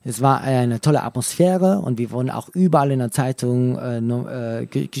glaube, es war eine tolle Atmosphäre und wir wurden auch überall in der Zeitung,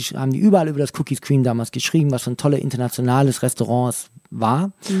 haben die überall über das Cookies Cream damals geschrieben, was für ein tolles internationales Restaurant es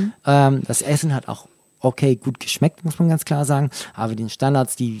war. Das Essen hat auch gut geschmeckt, muss man ganz klar sagen, aber den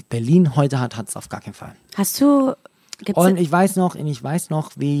Standards, die Berlin heute hat es auf gar keinen Fall. Und ich weiß noch, es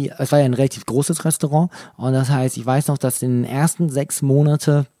war ja ein relativ großes Restaurant und das heißt, ich weiß noch, dass in den ersten 6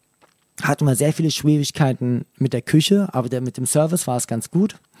 Monaten hatten wir sehr viele Schwierigkeiten mit der Küche, aber mit dem Service war es ganz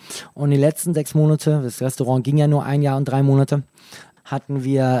gut. Und die letzten 6 Monate, das Restaurant ging ja nur 1 Jahr und 3 Monate, hatten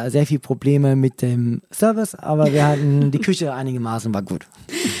wir sehr viele Probleme mit dem Service, aber wir hatten die Küche einigermaßen war gut.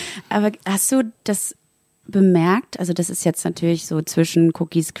 Aber hast du das bemerkt, also das ist jetzt natürlich so zwischen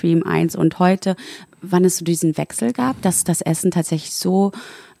Cookies Cream 1 und heute, wann es so diesen Wechsel gab, dass das Essen tatsächlich so,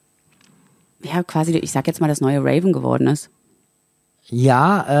 ja quasi, ich sag jetzt mal, das neue Raven geworden ist?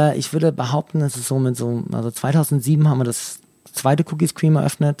 Ja, ich würde behaupten, dass es also 2007 haben wir das zweite Cookies Cream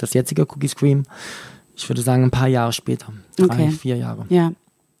eröffnet, das jetzige Cookies Cream. Ich würde sagen, ein paar Jahre später. 3, 4 Jahre. Ja,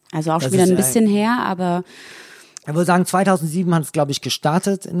 also auch schon wieder ein bisschen her, aber ich würde sagen, 2007 hat es, glaube ich,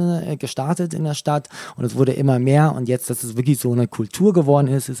 gestartet in der Stadt und es wurde immer mehr und jetzt, dass es wirklich so eine Kultur geworden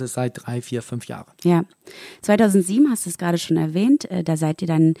ist es seit 3, 4, 5 Jahren. Ja, 2007 hast du es gerade schon erwähnt, da seid ihr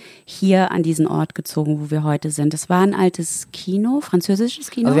dann hier an diesen Ort gezogen, wo wir heute sind. Das war ein altes Kino,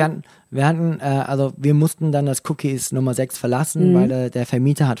 französisches Kino? Also wir mussten dann das Cookies Nummer 6 verlassen, weil der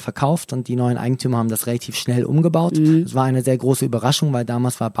Vermieter hat verkauft und die neuen Eigentümer haben das relativ schnell umgebaut. Das war eine sehr große Überraschung, weil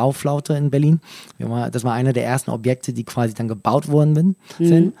damals war Bauflaute in Berlin. Das war einer der ersten Objekte, die quasi dann gebaut worden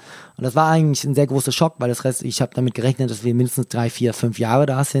sind. Und das war eigentlich ein sehr großer Schock, weil ich habe damit gerechnet, dass wir mindestens 3, 4, 5 Jahre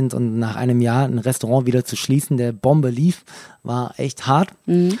da sind und nach einem Jahr ein Restaurant wieder zu schließen, der Bombe lief, war echt hart.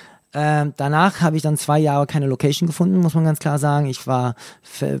 Danach habe ich dann 2 Jahre keine Location gefunden, muss man ganz klar sagen. Ich war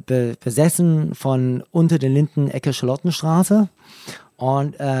besessen von unter den Linden Ecke Charlottenstraße.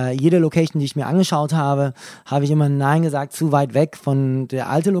 Und jede Location, die ich mir angeschaut habe, habe ich immer Nein gesagt, zu weit weg von der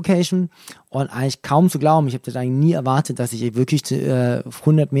alten Location. Und eigentlich kaum zu glauben, ich habe das eigentlich nie erwartet, dass ich wirklich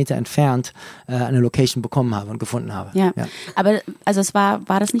 100 Meter entfernt eine Location bekommen habe und gefunden habe. Ja. Aber also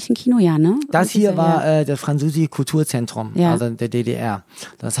war das nicht ein Kinojahr, ne? Das hier war das französische Kulturzentrum, also der DDR.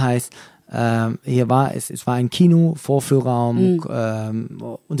 Das heißt, es war ein Kino, Vorführraum,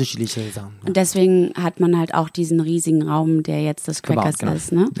 unterschiedliche Sachen. Ja. Und deswegen hat man halt auch diesen riesigen Raum, der jetzt das Crackers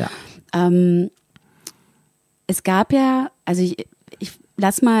ist, ne? Ja. Es gab ja, also ich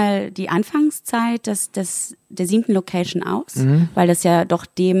lass mal die Anfangszeit der 7. Location aus, weil das ja doch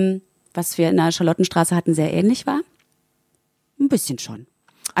dem, was wir in der Charlottenstraße hatten, sehr ähnlich war. Ein bisschen schon.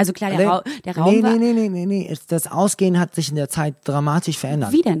 Also klar, der Raum war... Nee. Das Ausgehen hat sich in der Zeit dramatisch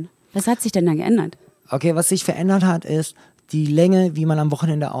verändert. Wie denn? Was hat sich denn da geändert? Okay, was sich verändert hat, ist die Länge, wie man am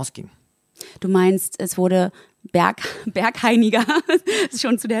Wochenende ausging. Du meinst, es wurde bergheiniger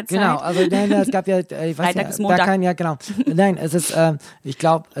schon zu der Zeit? Genau, also es gab ja, Freitag ist Montag. Ja, genau. Nein, es ist, ich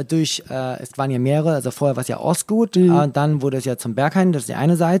glaube, es waren ja mehrere, also vorher war es ja Ostgut, und dann wurde es ja zum Berghain, das ist die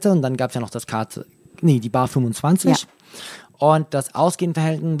eine Seite, und dann gab es ja noch die Bar 25. Ja. Und das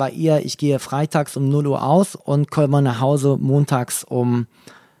Ausgehenverhältnis war eher, ich gehe freitags um 0 Uhr aus und komme nach Hause montags um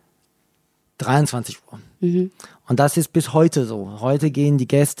 23 Uhr. Und das ist bis heute so. Heute gehen die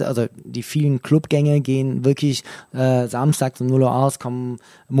Gäste, also die vielen Clubgänge gehen wirklich samstags um 0 Uhr aus, kommen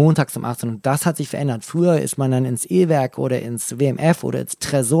montags um 18 Uhr. Und das hat sich verändert. Früher ist man dann ins E-Werk oder ins WMF oder ins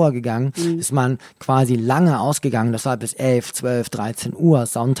Tresor gegangen, ist man quasi lange ausgegangen. Das war bis 11, 12, 13 Uhr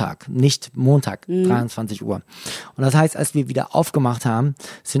Sonntag, nicht Montag, 23 Uhr. Und das heißt, als wir wieder aufgemacht haben,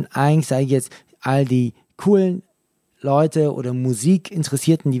 sind eigentlich, sage ich jetzt, all die coolen Leute oder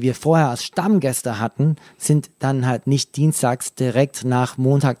Musikinteressierten, die wir vorher als Stammgäste hatten, sind dann halt nicht dienstags direkt nach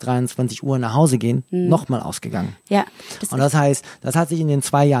Montag 23 Uhr nach Hause gehen, nochmal ausgegangen. Ja. Und das heißt, das hat sich in den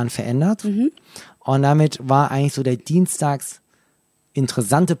 2 Jahren verändert. Und damit war eigentlich so der dienstags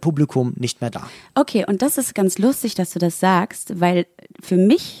interessante Publikum nicht mehr da. Okay, und das ist ganz lustig, dass du das sagst, weil für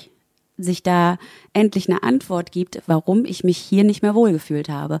mich sich da endlich eine Antwort gibt, warum ich mich hier nicht mehr wohlgefühlt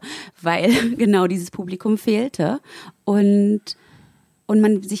habe, weil genau dieses Publikum fehlte und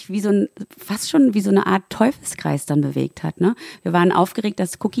man sich fast schon wie so eine Art Teufelskreis dann bewegt hat. Ne? Wir waren aufgeregt,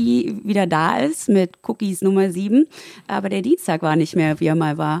 dass Cookie wieder da ist mit Cookies Nummer 7, aber der Dienstag war nicht mehr, wie er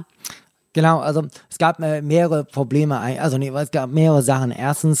mal war. Genau, also es gab mehrere Probleme, es gab mehrere Sachen.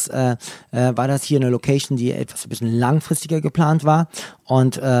 Erstens war das hier eine Location, die etwas ein bisschen langfristiger geplant war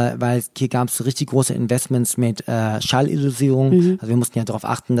und weil hier gab es richtig große Investments mit Schallisolierung. Also wir mussten ja darauf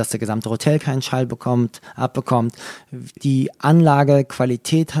achten, dass der gesamte Hotel keinen Schall abbekommt. Die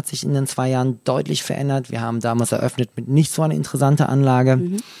Anlagequalität hat sich in den 2 Jahren deutlich verändert. Wir haben damals eröffnet mit nicht so einer interessanten Anlage.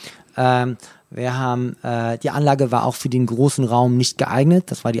 Wir haben, die Anlage war auch für den großen Raum nicht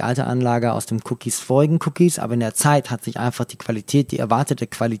geeignet. Das war die alte Anlage aus dem vorigen Cookies. Aber in der Zeit hat sich einfach die erwartete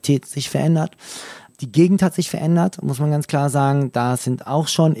Qualität sich verändert. Die Gegend hat sich verändert, muss man ganz klar sagen. Da sind auch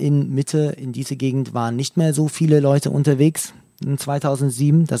schon in diese Gegend waren nicht mehr so viele Leute unterwegs in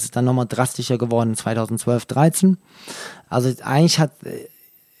 2007. Das ist dann nochmal drastischer geworden in 2012, 13. Also eigentlich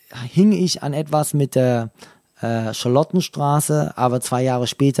hing ich an etwas mit der Charlottenstraße, aber 2 Jahre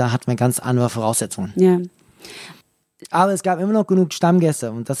später hatten wir ganz andere Voraussetzungen. Ja. Aber es gab immer noch genug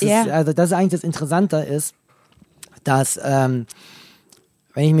Stammgäste und das ist eigentlich das Interessante ist, dass wenn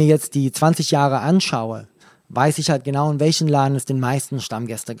ich mir jetzt die 20 Jahre anschaue, weiß ich halt genau, in welchen Laden es den meisten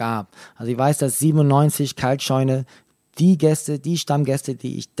Stammgäste gab. Also ich weiß, dass 97 Kaltscheune die Stammgäste,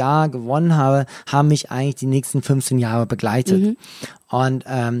 die ich da gewonnen habe, haben mich eigentlich die nächsten 15 Jahre begleitet. Und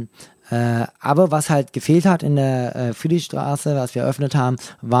aber was halt gefehlt hat in der Friedrichstraße, was wir eröffnet haben,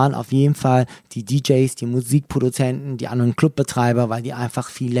 waren auf jeden Fall die DJs, die Musikproduzenten, die anderen Clubbetreiber, weil die einfach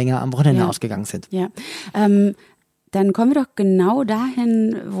viel länger am Wochenende ausgegangen sind. Ja, dann kommen wir doch genau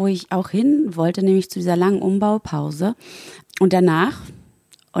dahin, wo ich auch hin wollte, nämlich zu dieser langen Umbaupause. Und danach,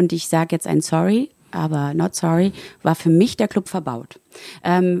 und ich sage jetzt ein Sorry, aber not sorry, war für mich der Club verbaut.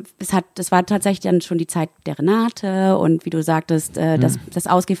 Das war tatsächlich dann schon die Zeit der Renate und wie du sagtest, das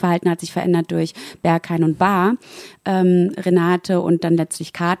Ausgehverhalten hat sich verändert durch Berghain und Bar. Renate und dann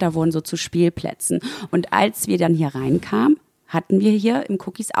letztlich Kater wurden so zu Spielplätzen. Und als wir dann hier reinkamen, hatten wir hier im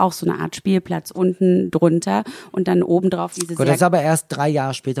Cookies auch so eine Art Spielplatz unten drunter und dann obendrauf diese Gut, das ist aber erst 3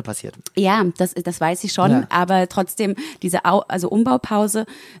 Jahre später passiert. Ja, das weiß ich schon, aber trotzdem diese Umbaupause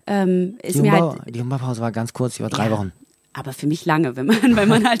Die Umbaupause war ganz kurz, die war 3 Wochen. Aber für mich lange, wenn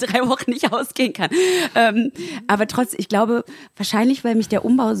man halt 3 Wochen nicht ausgehen kann. Aber trotzdem, ich glaube, wahrscheinlich, weil mich der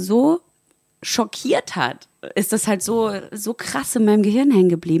Umbau so schockiert hat, ist das halt so krass in meinem Gehirn hängen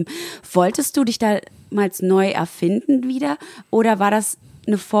geblieben. Wolltest du dich damals neu erfinden wieder oder war das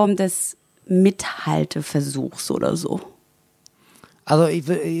eine Form des Mithalteversuchs oder so? Also ich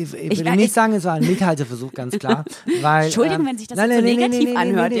würde nicht sagen, es war ein Mithalteversuch, ganz klar. Weil, Entschuldigung, wenn sich das so negativ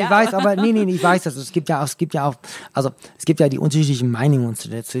anhört. Ich weiß, aber ich weiß das. Es gibt ja die unterschiedlichen Meinungen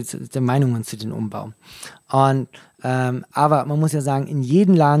zu den Umbau. Und aber man muss ja sagen, in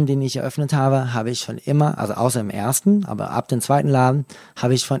jedem Laden, den ich eröffnet habe, habe ich schon immer, also außer im ersten, aber ab dem zweiten Laden,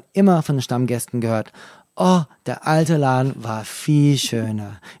 habe ich von den Stammgästen gehört, oh, der alte Laden war viel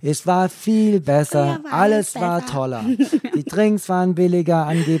schöner. Es war viel besser. Alles war toller. Die Drinks waren billiger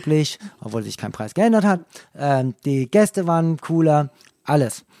angeblich, obwohl sich kein Preis geändert hat. Die Gäste waren cooler.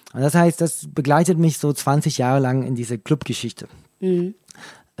 Alles. Und das heißt, das begleitet mich so 20 Jahre lang in diese Clubgeschichte.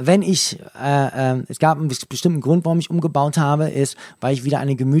 Es gab einen bestimmten Grund, warum ich umgebaut habe, ist, weil ich wieder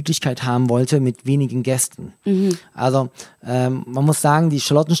eine Gemütlichkeit haben wollte mit wenigen Gästen. Also, man muss sagen, die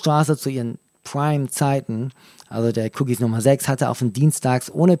Charlottenstraße zu ihren Prime-Zeiten, also der Cookies Nummer 6 hatte auf den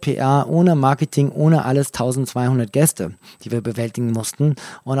Dienstags ohne PR, ohne Marketing, ohne alles 1200 Gäste, die wir bewältigen mussten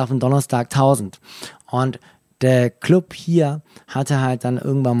und auf den Donnerstag 1000. Und der Club hier hatte halt dann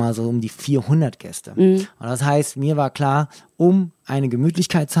irgendwann mal so um die 400 Gäste. Und das heißt, mir war klar, um eine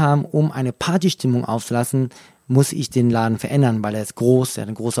Gemütlichkeit zu haben, um eine Partystimmung aufzulassen, muss ich den Laden verändern, weil er ist groß, er hat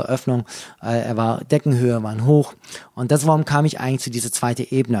eine große Öffnung, Deckenhöhe waren hoch und deswegen kam ich eigentlich zu dieser zweiten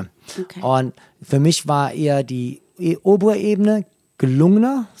Ebene. Okay. Und für mich war eher die obere Ebene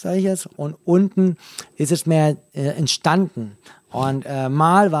gelungener, sage ich jetzt, und unten ist es mehr entstanden. Und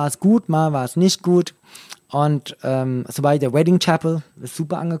mal war es gut, mal war es nicht gut. Und sobald der Wedding Chapel ist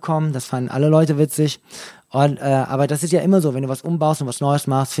super angekommen, das fanden alle Leute witzig. Und aber das ist ja immer so, wenn du was umbaust und was Neues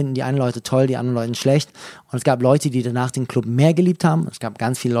machst, finden die einen Leute toll, die anderen Leute schlecht. Und es gab Leute, die danach den Club mehr geliebt haben. Es gab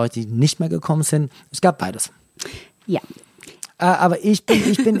ganz viele Leute, die nicht mehr gekommen sind. Es gab beides. Ja. Aber ich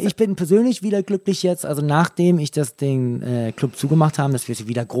bin persönlich wieder glücklich jetzt, also nachdem ich den Club zugemacht habe, dass wir sie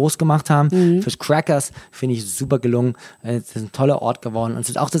wieder groß gemacht haben. Fürs Crackers finde ich es super gelungen. Es ist ein toller Ort geworden. Und es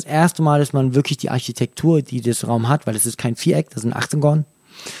ist auch das erste Mal, dass man wirklich die Architektur, die das Raum hat, weil es ist kein Viereck, das ist ein Achtagon.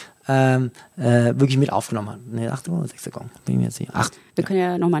 wirklich mit aufgenommen hat. Nee, 8. oder 6. Gong, bin ich mir jetzt sicher. 8. Wir können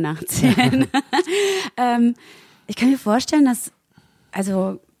ja nochmal nachzählen. Ich kann mir vorstellen, dass,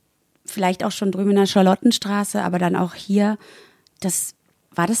 also vielleicht auch schon drüben in der Charlottenstraße, aber dann auch hier,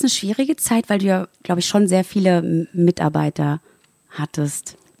 war das eine schwierige Zeit, weil du ja, glaube ich, schon sehr viele Mitarbeiter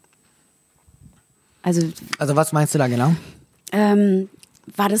hattest. Also was meinst du da genau?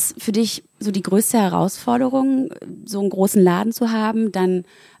 War das für dich so die größte Herausforderung, so einen großen Laden zu haben, dann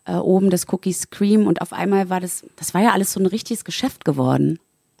oben das Cookies Cream und auf einmal war das war ja alles so ein richtiges Geschäft geworden.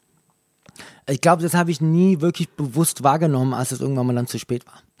 Ich glaube, das habe ich nie wirklich bewusst wahrgenommen, als es irgendwann mal dann zu spät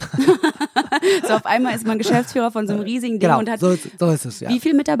war. So auf einmal ist man Geschäftsführer von so einem riesigen Ding Genau, und hat. so ist es, ja. Wie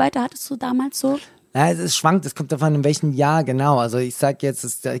viele Mitarbeiter hattest du damals so? Ja, es schwankt, es kommt davon, in welchem Jahr genau. Also ich sag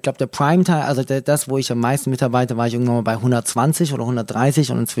jetzt, ich glaube der Prime-Teil, also das, wo ich am meisten Mitarbeiter war, ich irgendwann mal bei 120 oder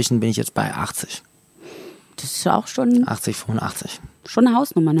 130 und inzwischen bin ich jetzt bei 80. Das ist ja auch schon 80, 85. Schon eine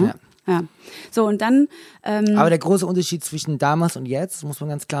Hausnummer, ne? Ja. So, und dann. Aber der große Unterschied zwischen damals und jetzt, muss man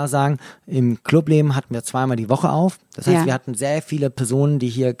ganz klar sagen, im Clubleben hatten wir zweimal die Woche auf. Das heißt, wir hatten sehr viele Personen, die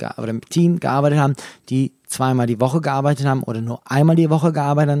hier oder im Team gearbeitet haben, die zweimal die Woche gearbeitet haben oder nur einmal die Woche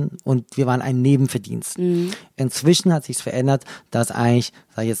gearbeitet haben und wir waren ein Nebenverdienst. Inzwischen hat sich's verändert, dass eigentlich,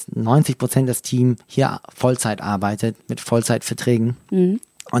 sag ich jetzt, 90% des Teams hier Vollzeit arbeitet, mit Vollzeitverträgen.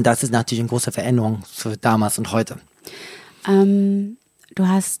 Und das ist natürlich eine große Veränderung für damals und heute. Du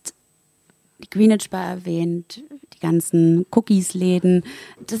hast die Greenwich Bar erwähnt, die ganzen Cookies-Läden.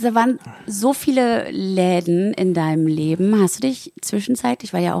 Da waren so viele Läden in deinem Leben. Hast du dich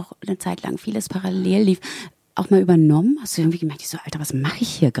zwischenzeitlich, weil ja auch eine Zeit lang vieles parallel lief, auch mal übernommen? Hast du irgendwie gemerkt, so, Alter, was mache ich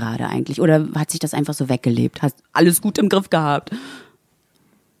hier gerade eigentlich? Oder hat sich das einfach so weggelebt? Hast alles gut im Griff gehabt?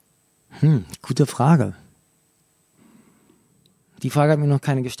 Gute Frage. Die Frage hat mir noch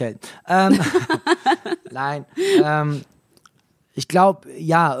keine gestellt. Nein, ich glaube,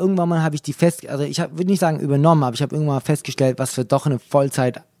 ja, irgendwann mal habe ich die also ich würde nicht sagen übernommen, aber ich habe irgendwann mal festgestellt, was für doch eine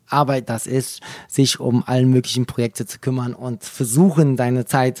Vollzeitarbeit das ist, sich um allen möglichen Projekte zu kümmern und versuchen, deine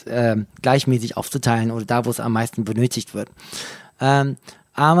Zeit gleichmäßig aufzuteilen oder da, wo es am meisten benötigt wird.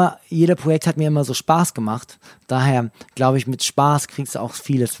 Aber jeder Projekt hat mir immer so Spaß gemacht. Daher glaube ich, mit Spaß kriegst du auch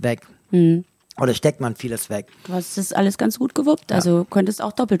vieles weg. Oder steckt man vieles weg. Du hast das alles ganz gut gewuppt, also könntest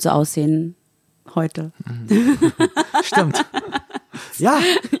auch doppelt so aussehen heute. Stimmt. Ja.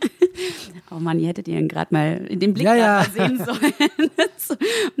 Oh Mann, ihr hättet ihn gerade mal in den Blick mal sehen sollen.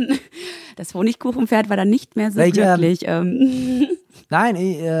 Das Honigkuchenpferd war dann nicht mehr so glücklich. Nein,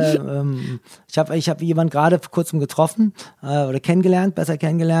 ich hab jemanden gerade vor kurzem getroffen oder besser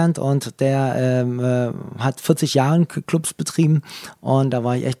kennengelernt und der hat 40 Jahre Clubs betrieben und da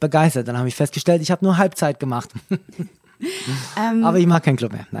war ich echt begeistert. Dann habe ich festgestellt, ich habe nur Halbzeit gemacht. Aber ich mag keinen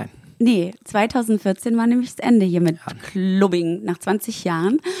Club mehr, nein. Nee, 2014 war nämlich das Ende hier mit Clubbing nach 20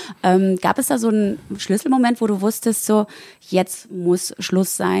 Jahren. Gab es da so einen Schlüsselmoment, wo du wusstest, so jetzt muss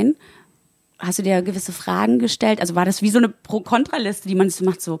Schluss sein? Hast du dir gewisse Fragen gestellt? Also war das wie so eine Pro-Kontra-Liste, die man so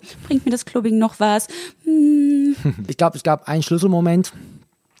macht, so bringt mir das Clubbing noch was? Ich glaube, es gab einen Schlüsselmoment.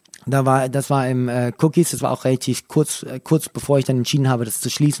 Das war im Cookies, das war auch relativ kurz bevor ich dann entschieden habe, das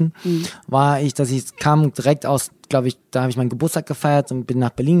zu schließen, kam direkt aus, glaube ich, da habe ich meinen Geburtstag gefeiert und bin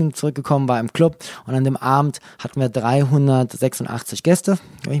nach Berlin zurückgekommen, war im Club und an dem Abend hatten wir 386 Gäste,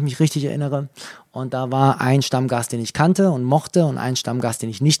 wenn ich mich richtig erinnere. Und da war ein Stammgast, den ich kannte und mochte und ein Stammgast, den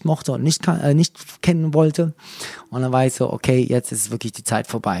ich nicht mochte und nicht kennen wollte. Und dann war ich so, okay, jetzt ist wirklich die Zeit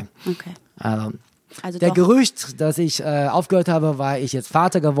vorbei. Okay. Also der Gerücht, dass ich aufgehört habe, weil ich jetzt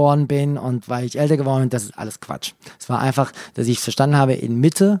Vater geworden bin und weil ich älter geworden bin, das ist alles Quatsch. Es war einfach, dass ich verstanden habe, in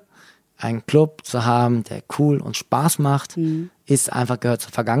Mitte einen Club zu haben, der cool und Spaß macht, gehört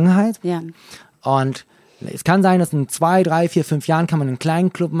zur Vergangenheit. Ja. Und es kann sein, dass in 2, 3, 4, 5 Jahren kann man einen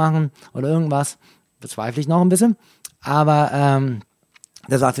kleinen Club machen oder irgendwas. Bezweifle ich noch ein bisschen. Aber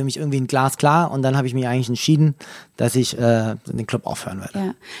das war für mich irgendwie ein glasklar und dann habe ich mich eigentlich entschieden, dass ich den Club aufhören werde.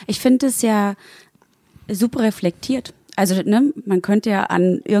 Ja, ich finde es ja super reflektiert. Also ne, man könnte ja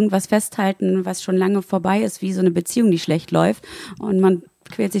an irgendwas festhalten, was schon lange vorbei ist, wie so eine Beziehung, die schlecht läuft und man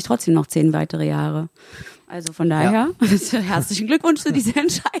quält sich trotzdem noch 10 weitere Jahre. Also von daher, herzlichen Glückwunsch zu dieser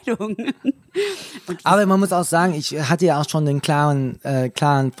Entscheidung. Aber man muss auch sagen, ich hatte ja auch schon den klaren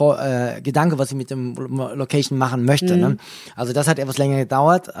Gedanke, was ich mit dem Location machen möchte. Ne? Also das hat etwas länger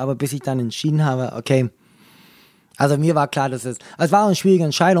gedauert, aber bis ich dann entschieden habe, okay, also mir war klar, es war auch eine schwierige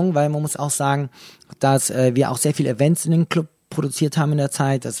Entscheidung, weil man muss auch sagen, dass wir auch sehr viele Events in den Club produziert haben in der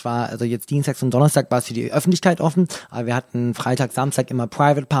Zeit. Das war, also jetzt Dienstags und Donnerstag war es für die Öffentlichkeit offen, aber wir hatten Freitag, Samstag immer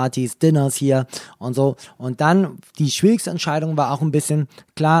Private Partys, Dinners hier und so. Und dann, die schwierigste Entscheidung war auch ein bisschen,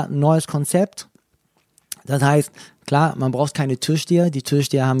 klar, neues Konzept, Das heißt, klar, man braucht keine Türsteher. Die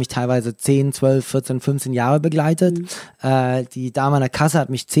Türsteher haben mich teilweise 10, 12, 14, 15 Jahre begleitet. Die Dame an der Kasse hat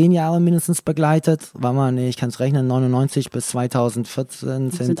mich 10 Jahre mindestens begleitet. Ich kann es rechnen, 99 bis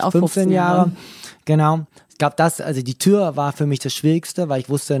 2014 sind 15 Jahre. Genau. Ich glaube, die Tür war für mich das Schwierigste, weil ich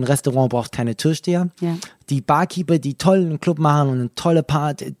wusste, ein Restaurant braucht keine Türsteher. Ja. Die Barkeeper, die toll einen Club machen und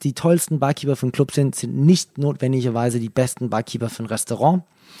die tollsten Barkeeper für einen Club sind nicht notwendigerweise die besten Barkeeper für ein Restaurant.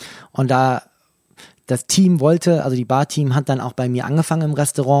 Und da das Team die Barteam hat dann auch bei mir angefangen im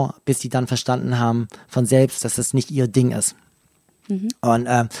Restaurant, bis die dann verstanden haben von selbst, dass das nicht ihr Ding ist. Und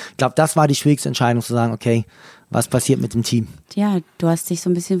ich glaube, das war die schwierigste Entscheidung, zu sagen, okay, was passiert mit dem Team? Ja, du hast dich so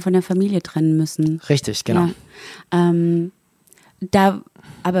ein bisschen von der Familie trennen müssen. Richtig, genau. Ja.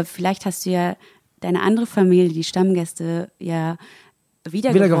 Aber vielleicht hast du ja deine andere Familie, die Stammgäste, ja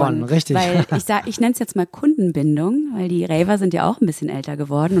wieder gewonnen. Richtig. Weil ich nenne es jetzt mal Kundenbindung, weil die Raver sind ja auch ein bisschen älter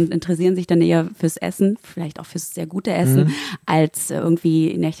geworden und interessieren sich dann eher fürs Essen, vielleicht auch fürs sehr gute Essen, als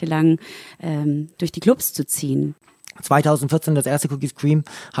irgendwie nächtelang durch die Clubs zu ziehen. 2014, das erste Cookies Cream,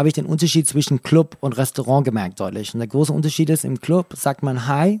 habe ich den Unterschied zwischen Club und Restaurant gemerkt deutlich. Und der große Unterschied ist, im Club sagt man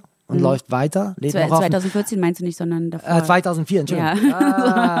Hi und läuft weiter. 2014 meinst du nicht, sondern davor. 2004, Entschuldigung.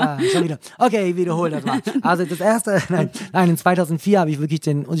 Ja. Schon wieder. Okay, wiederhole das mal. Also das erste, in 2004 habe ich wirklich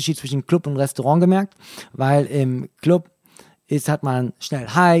den Unterschied zwischen Club und Restaurant gemerkt, weil im Club hat man schnell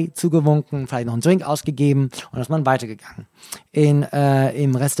Hi zugewunken, vielleicht noch einen Drink ausgegeben und dann ist man weitergegangen.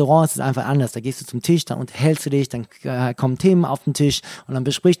 Im Restaurant ist es einfach anders. Da gehst du zum Tisch, dann unterhältst du dich, dann kommen Themen auf den Tisch und dann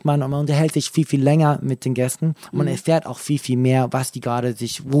bespricht man und man unterhält sich viel, viel länger mit den Gästen und man erfährt auch viel, viel mehr,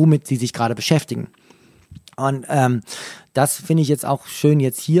 womit sie sich gerade beschäftigen. Und das finde ich jetzt auch schön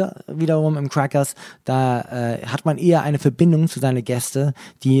jetzt hier wiederum im Crackers. Da hat man eher eine Verbindung zu seinen Gästen,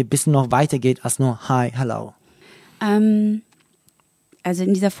 die ein bisschen noch weitergeht als nur Hi, Hello. Also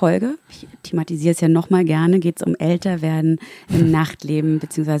in dieser Folge, ich thematisiere es ja nochmal gerne, geht es um Älterwerden im Nachtleben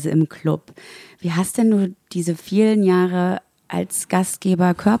beziehungsweise im Club. Wie hast denn du diese vielen Jahre als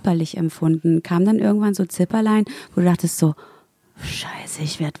Gastgeber körperlich empfunden? Kam dann irgendwann so Zipperlein, wo du dachtest so, Scheiße,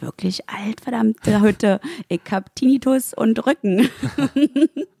 ich werde wirklich alt, verdammte Hütte. Ich hab Tinnitus und Rücken.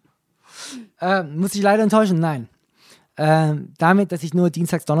 Muss ich leider enttäuschen, nein. Damit, dass ich nur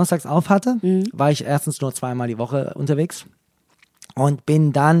dienstags, donnerstags auf hatte, war ich erstens nur 2-mal die Woche unterwegs. Und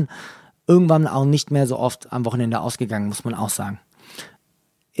bin dann irgendwann auch nicht mehr so oft am Wochenende ausgegangen, muss man auch sagen.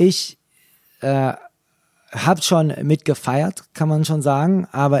 Ich habe schon mitgefeiert, kann man schon sagen,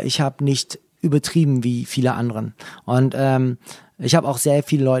 aber ich habe nicht übertrieben wie viele anderen. Und ich habe auch sehr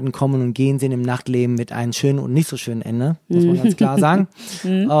viele Leute kommen und gehen sehen im Nachtleben mit einem schönen und nicht so schönen Ende, muss man ganz klar sagen.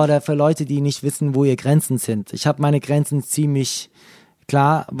 Oder für Leute, die nicht wissen, wo ihre Grenzen sind. Ich habe meine Grenzen ziemlich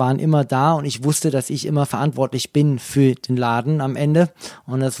klar, waren immer da und ich wusste, dass ich immer verantwortlich bin für den Laden am Ende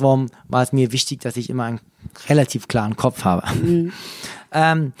und deswegen war es mir wichtig, dass ich immer einen relativ klaren Kopf habe.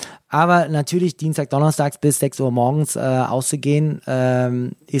 Aber natürlich Dienstag, Donnerstags bis 6 Uhr morgens auszugehen,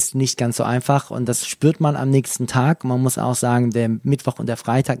 ist nicht ganz so einfach und das spürt man am nächsten Tag. Man muss auch sagen, der Mittwoch und der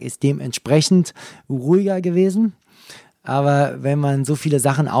Freitag ist dementsprechend ruhiger gewesen. Aber wenn man so viele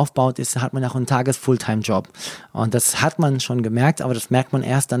Sachen aufbaut, hat man auch einen Tages-Fulltime-Job. Und das hat man schon gemerkt, aber das merkt man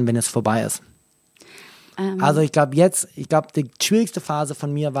erst dann, wenn es vorbei ist. Also ich glaube die schwierigste Phase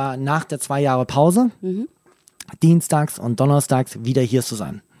von mir war nach der 2 Jahre Pause, dienstags und donnerstags wieder hier zu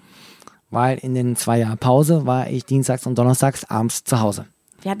sein. Weil in den 2 Jahren Pause war ich dienstags und donnerstags abends zu Hause.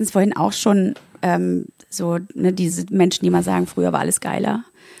 Wir hatten es vorhin auch schon, diese Menschen, die mal sagen, früher war alles geiler.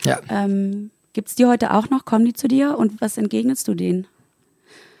 Ja. Gibt es die heute auch noch? Kommen die zu dir und was entgegnest du denen?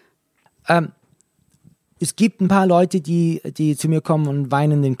 Es gibt ein paar Leute, die zu mir kommen und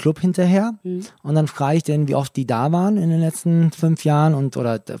weinen den Club hinterher. Und dann frage ich denen, wie oft die da waren in den letzten 5 Jahren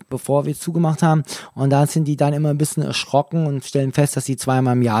oder bevor wir es zugemacht haben. Und da sind die dann immer ein bisschen erschrocken und stellen fest, dass sie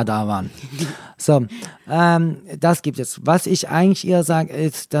 2-mal im Jahr da waren. So, das gibt es. Was ich eigentlich eher sage,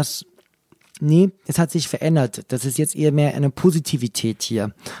 ist, dass es hat sich verändert. Das ist jetzt eher mehr eine Positivität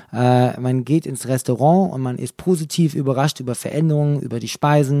hier. Man geht ins Restaurant und man ist positiv überrascht über Veränderungen, über die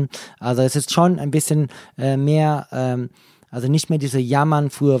Speisen. Also es ist schon ein bisschen mehr, also nicht mehr diese Jammern,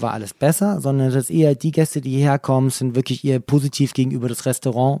 früher war alles besser, sondern es ist eher die Gäste, die hierher kommen, sind wirklich eher positiv gegenüber das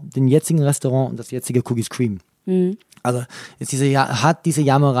Restaurant, dem jetzigen Restaurant und das jetzige Cookies Cream. Also hat diese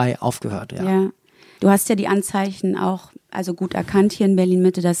Jammerei aufgehört. Ja. Du hast ja die Anzeichen auch gut erkannt hier in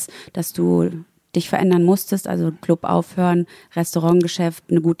Berlin-Mitte, dass du dich verändern musstest, also Club aufhören, Restaurantgeschäft,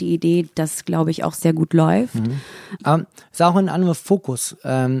 eine gute Idee, das glaube ich auch sehr gut läuft. Ist auch ein anderer Fokus.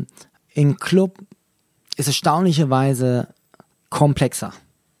 Im Club ist erstaunlicherweise komplexer.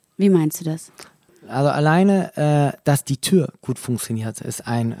 Wie meinst du das? Also alleine, dass die Tür gut funktioniert, ist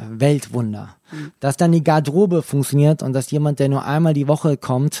ein Weltwunder. Dass dann die Garderobe funktioniert und dass jemand, der nur einmal die Woche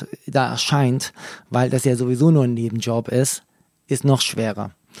kommt, da erscheint, weil das ja sowieso nur ein Nebenjob ist noch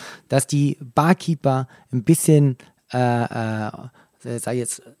schwerer. Dass die Barkeeper ein bisschen,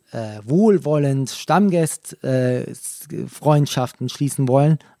 wohlwollend Stammgast-Freundschaften schließen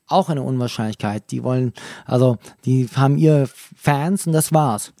wollen, auch eine Unwahrscheinlichkeit. Die haben ihre Fans und das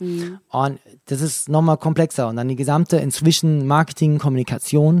war's. Und das ist nochmal komplexer. Und dann die gesamte inzwischen Marketing,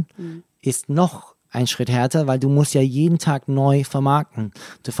 Kommunikation ist noch ein Schritt härter, weil du musst ja jeden Tag neu vermarkten.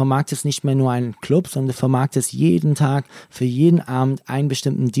 Du vermarktest nicht mehr nur einen Club, sondern du vermarktest jeden Tag für jeden Abend einen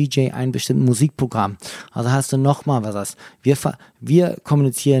bestimmten DJ, einen bestimmten Musikprogramm. Also hast du nochmal was. Wir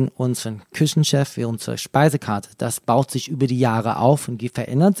kommunizieren unseren Küchenchef, unsere Speisekarte. Das baut sich über die Jahre auf und die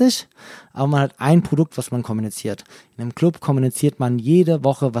verändert sich. Aber man hat ein Produkt, was man kommuniziert. In einem Club kommuniziert man jede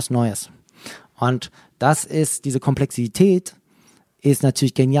Woche was Neues. Und das ist diese Komplexität, ist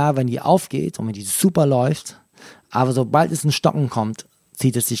natürlich genial, wenn die aufgeht und wenn die super läuft. Aber sobald es in Stocken kommt,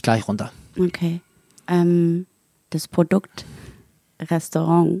 zieht es sich gleich runter. Okay. Das Produkt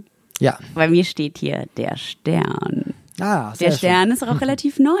Restaurant. Ja. Bei mir steht hier der Stern. Ah, der Stern ist auch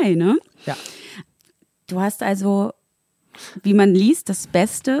relativ neu, ne? Ja. Du hast also, wie man liest, das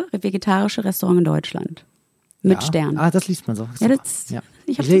beste vegetarische Restaurant in Deutschland. Mit Stern. Ah, das liest man so. Ja,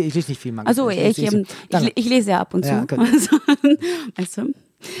 ich lese nicht viel. Also ich lese ja ab und zu. Ja, genau. Weißt du?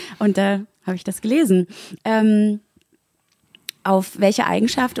 Und da habe ich das gelesen. Auf welche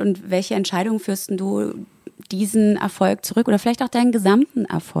Eigenschaft und welche Entscheidung führst du diesen Erfolg zurück oder vielleicht auch deinen gesamten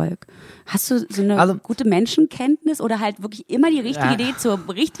Erfolg? Hast du so eine gute Menschenkenntnis oder halt wirklich immer die richtige Idee zum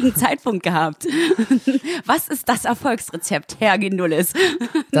richtigen Zeitpunkt gehabt? Was ist das Erfolgsrezept, Herr Gindulis?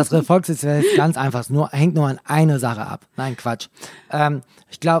 Das Erfolgsrezept ist ganz einfach, hängt nur an einer Sache ab. Nein, Quatsch.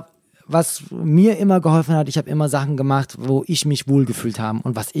 Ich glaube, was mir immer geholfen hat, ich habe immer Sachen gemacht, wo ich mich wohlgefühlt habe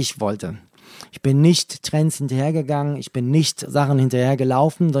und was ich wollte. Ich bin nicht Trends hinterhergegangen, ich bin nicht Sachen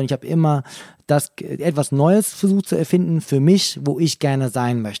hinterhergelaufen, sondern ich habe immer etwas Neues versucht zu erfinden für mich, wo ich gerne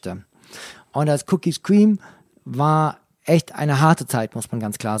sein möchte. Und das Cookies Cream war echt eine harte Zeit, muss man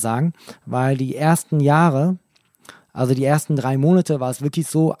ganz klar sagen, weil die ersten Jahre, also die ersten 3 Monate war es wirklich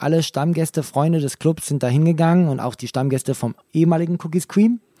so, alle Stammgäste, Freunde des Clubs sind da hingegangen und auch die Stammgäste vom ehemaligen Cookies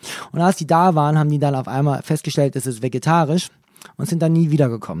Cream. Und als die da waren, haben die dann auf einmal festgestellt, es ist vegetarisch und sind dann nie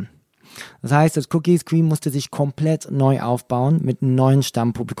wiedergekommen. Das heißt, das Cookies Cream musste sich komplett neu aufbauen mit einem neuen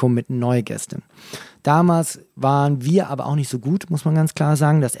Stammpublikum, mit neuen Gästen. Damals waren wir aber auch nicht so gut, muss man ganz klar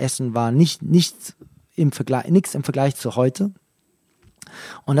sagen. Das Essen war nichts im Vergleich zu heute.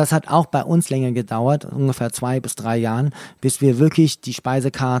 Und das hat auch bei uns länger gedauert, ungefähr 2 bis 3 Jahren, bis wir wirklich die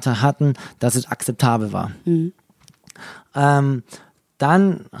Speisekarte hatten, dass es akzeptabel war. Dann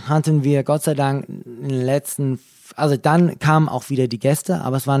hatten wir Gott sei Dank in den letzten, also dann kamen auch wieder die Gäste,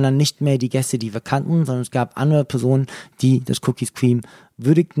 aber es waren dann nicht mehr die Gäste, die wir kannten, sondern es gab andere Personen, die das Cookies Cream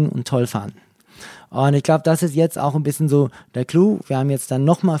würdigten und toll fanden. Und ich glaube, das ist jetzt auch ein bisschen so der Clou. Wir haben jetzt dann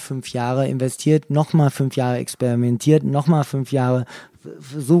nochmal 5 Jahre investiert, nochmal 5 Jahre experimentiert, nochmal 5 Jahre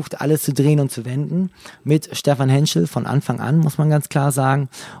versucht, alles zu drehen und zu wenden. Mit Stefan Henschel von Anfang an, muss man ganz klar sagen.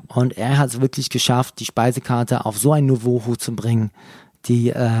 Und er hat es wirklich geschafft, die Speisekarte auf so ein Niveau hochzubringen,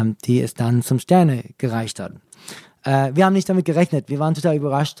 die es dann zum Sterne gereicht hat. Wir haben nicht damit gerechnet, wir waren total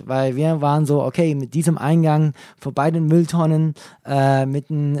überrascht, weil wir waren so, okay, mit diesem Eingang vorbei den Mülltonnen, mit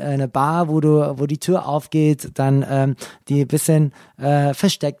einer Bar, wo die Tür aufgeht, dann die ein bisschen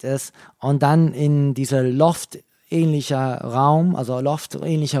versteckt ist und dann in dieser Loft-ähnlicher Raum,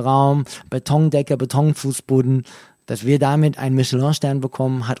 Betondecke, Betonfußboden, dass wir damit einen Michelin-Stern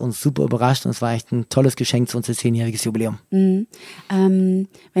bekommen, hat uns super überrascht und es war echt ein tolles Geschenk zu unserem 10-jähriges Jubiläum. Wenn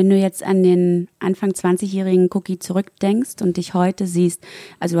du jetzt an den Anfang 20-jährigen Cookie zurückdenkst und dich heute siehst,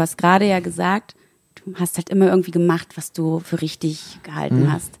 also du hast gerade ja gesagt, du hast halt immer irgendwie gemacht, was du für richtig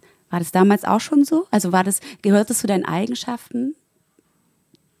gehalten hast. War das damals auch schon so? Also gehört das zu deinen Eigenschaften?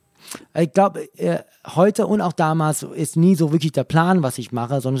 Ich glaube, heute und auch damals ist nie so wirklich der Plan, was ich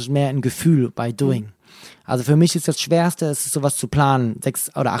mache, sondern es ist mehr ein Gefühl by doing. Also für mich ist das Schwerste, es ist sowas zu planen,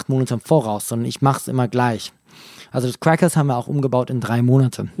 6 oder 8 Monate im Voraus, sondern ich mache es immer gleich. Also das Crackers haben wir auch umgebaut in 3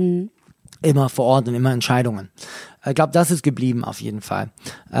 Monate. Immer vor Ort und immer Entscheidungen. Ich glaube, das ist geblieben auf jeden Fall.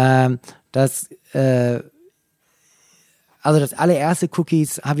 Das allererste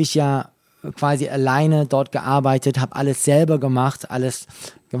Cookies habe ich ja quasi alleine dort gearbeitet, habe alles selber gemacht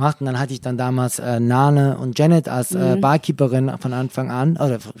und dann hatte ich dann damals Nane und Janet als Barkeeperin von Anfang an,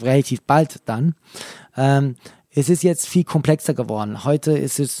 oder relativ bald dann. es ist jetzt viel komplexer geworden. Heute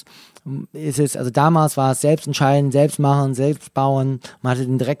ist es, also damals war es selbst entscheiden, selbst machen, selbst bauen. Man hatte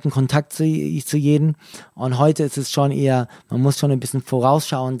den direkten Kontakt zu jedem. Und heute ist es schon eher, man muss schon ein bisschen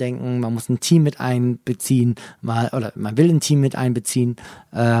vorausschauend denken, man muss ein Team mit einbeziehen, man will ein Team mit einbeziehen.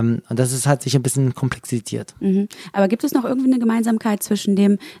 Und das hat sich ein bisschen komplexiert. Mhm. Aber gibt es noch irgendwie eine Gemeinsamkeit zwischen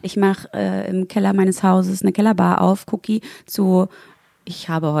dem, ich mache im Keller meines Hauses eine Kellerbar auf, Cookie, zu, ich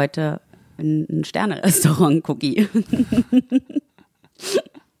habe heute ein Sterne-Restaurant, Cookie?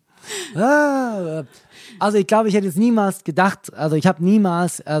 Also ich glaube, ich hätte es niemals gedacht,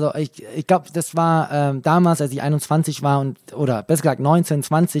 ich glaube, das war damals, als ich 21 war oder besser gesagt 19,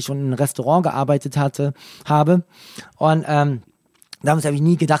 20 und in einem Restaurant gearbeitet habe und damals habe ich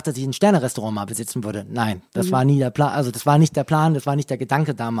nie gedacht, dass ich ein Sterne-Restaurant mal besitzen würde. Nein, das war nie der Plan, das war nicht der Plan, das war nicht der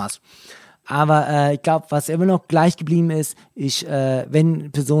Gedanke damals. Aber ich glaube, was immer noch gleich geblieben ist,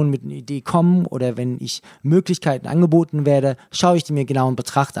 wenn Personen mit einer Idee kommen oder wenn ich Möglichkeiten angeboten werde, schaue ich die mir genau in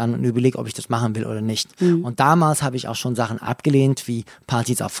Betracht an und überlege, ob ich das machen will oder nicht. Und damals habe ich auch schon Sachen abgelehnt, wie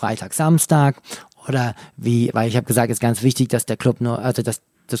Partys auf Freitag, Samstag oder weil ich habe gesagt, es ist ganz wichtig, dass der Club dass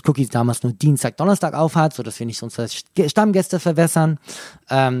das Cookies damals nur Dienstag, Donnerstag auf hat, sodass wir nicht unsere Stammgäste verwässern.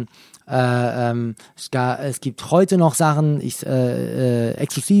 Es gibt heute noch Sachen,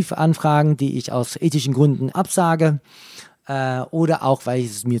 Exklusivanfragen, die ich aus ethischen Gründen absage. Oder auch, weil ich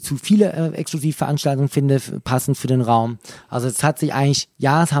es mir zu viele Exklusivveranstaltungen finde, passend für den Raum. Also es hat sich eigentlich,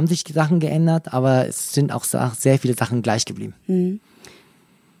 es haben sich Sachen geändert, aber es sind auch sehr viele Sachen gleich geblieben.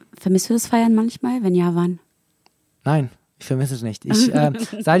 Vermisst du das Feiern manchmal? Wenn ja, wann? Nein, ich vermisse es nicht.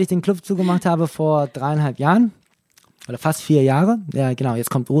 Seit ich den Club zugemacht habe vor 3,5 Jahren, oder fast 4 Jahre, ja genau, jetzt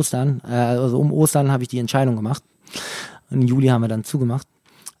kommt Ostern, also um Ostern habe ich die Entscheidung gemacht. Im Juli haben wir dann zugemacht.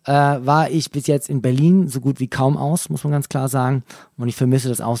 War ich bis jetzt in Berlin so gut wie kaum aus, muss man ganz klar sagen. Und ich vermisse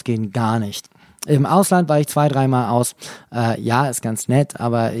das Ausgehen gar nicht. Im Ausland war ich 2-3 Mal aus. Ist ganz nett,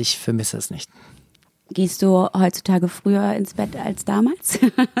 aber ich vermisse es nicht. Gehst du heutzutage früher ins Bett als damals?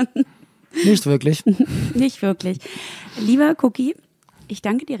 Nicht wirklich. Nicht wirklich. Lieber Cookie, ich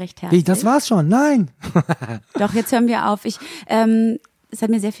danke dir recht herzlich. Das war's schon, nein. Doch, jetzt hören wir auf. Es hat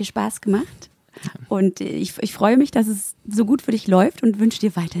mir sehr viel Spaß gemacht und ich freue mich, dass es so gut für dich läuft und wünsche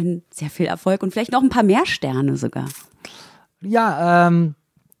dir weiterhin sehr viel Erfolg und vielleicht noch ein paar mehr Sterne sogar. Ja,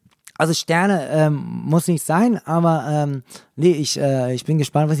 also Sterne muss nicht sein, aber ich bin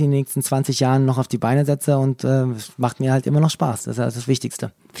gespannt, was ich in den nächsten 20 Jahren noch auf die Beine setze und es macht mir halt immer noch Spaß. Das ist das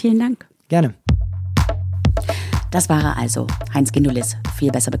Wichtigste. Vielen Dank. Gerne. Das war also Heinz Gindulis,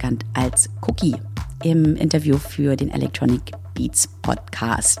 viel besser bekannt als Cookie, im Interview für den Electronic Beats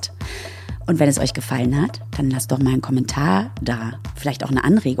Podcast. Und wenn es euch gefallen hat, dann lasst doch mal einen Kommentar da, vielleicht auch eine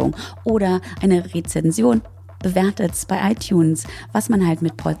Anregung oder eine Rezension. Bewertet es bei iTunes, was man halt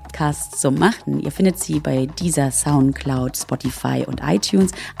mit Podcasts so macht. Ihr findet sie bei Deezer, Soundcloud, Spotify und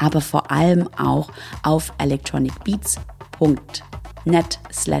iTunes, aber vor allem auch auf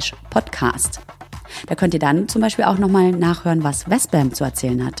electronicbeats.net/podcast. Da könnt ihr dann zum Beispiel auch nochmal nachhören, was Westbam zu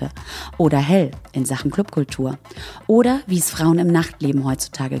erzählen hatte. Oder Hell in Sachen Clubkultur. Oder wie es Frauen im Nachtleben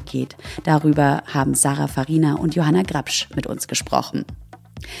heutzutage geht. Darüber haben Sarah Farina und Johanna Grabsch mit uns gesprochen.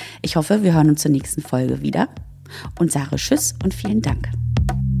 Ich hoffe, wir hören uns zur nächsten Folge wieder. Und sage Tschüss und vielen Dank.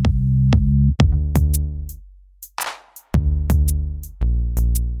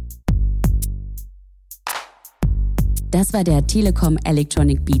 Das war der Telekom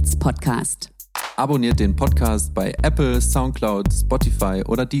Electronic Beats Podcast. Abonniert den Podcast bei Apple, Soundcloud, Spotify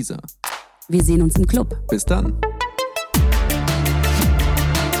oder Deezer. Wir sehen uns im Club. Bis dann.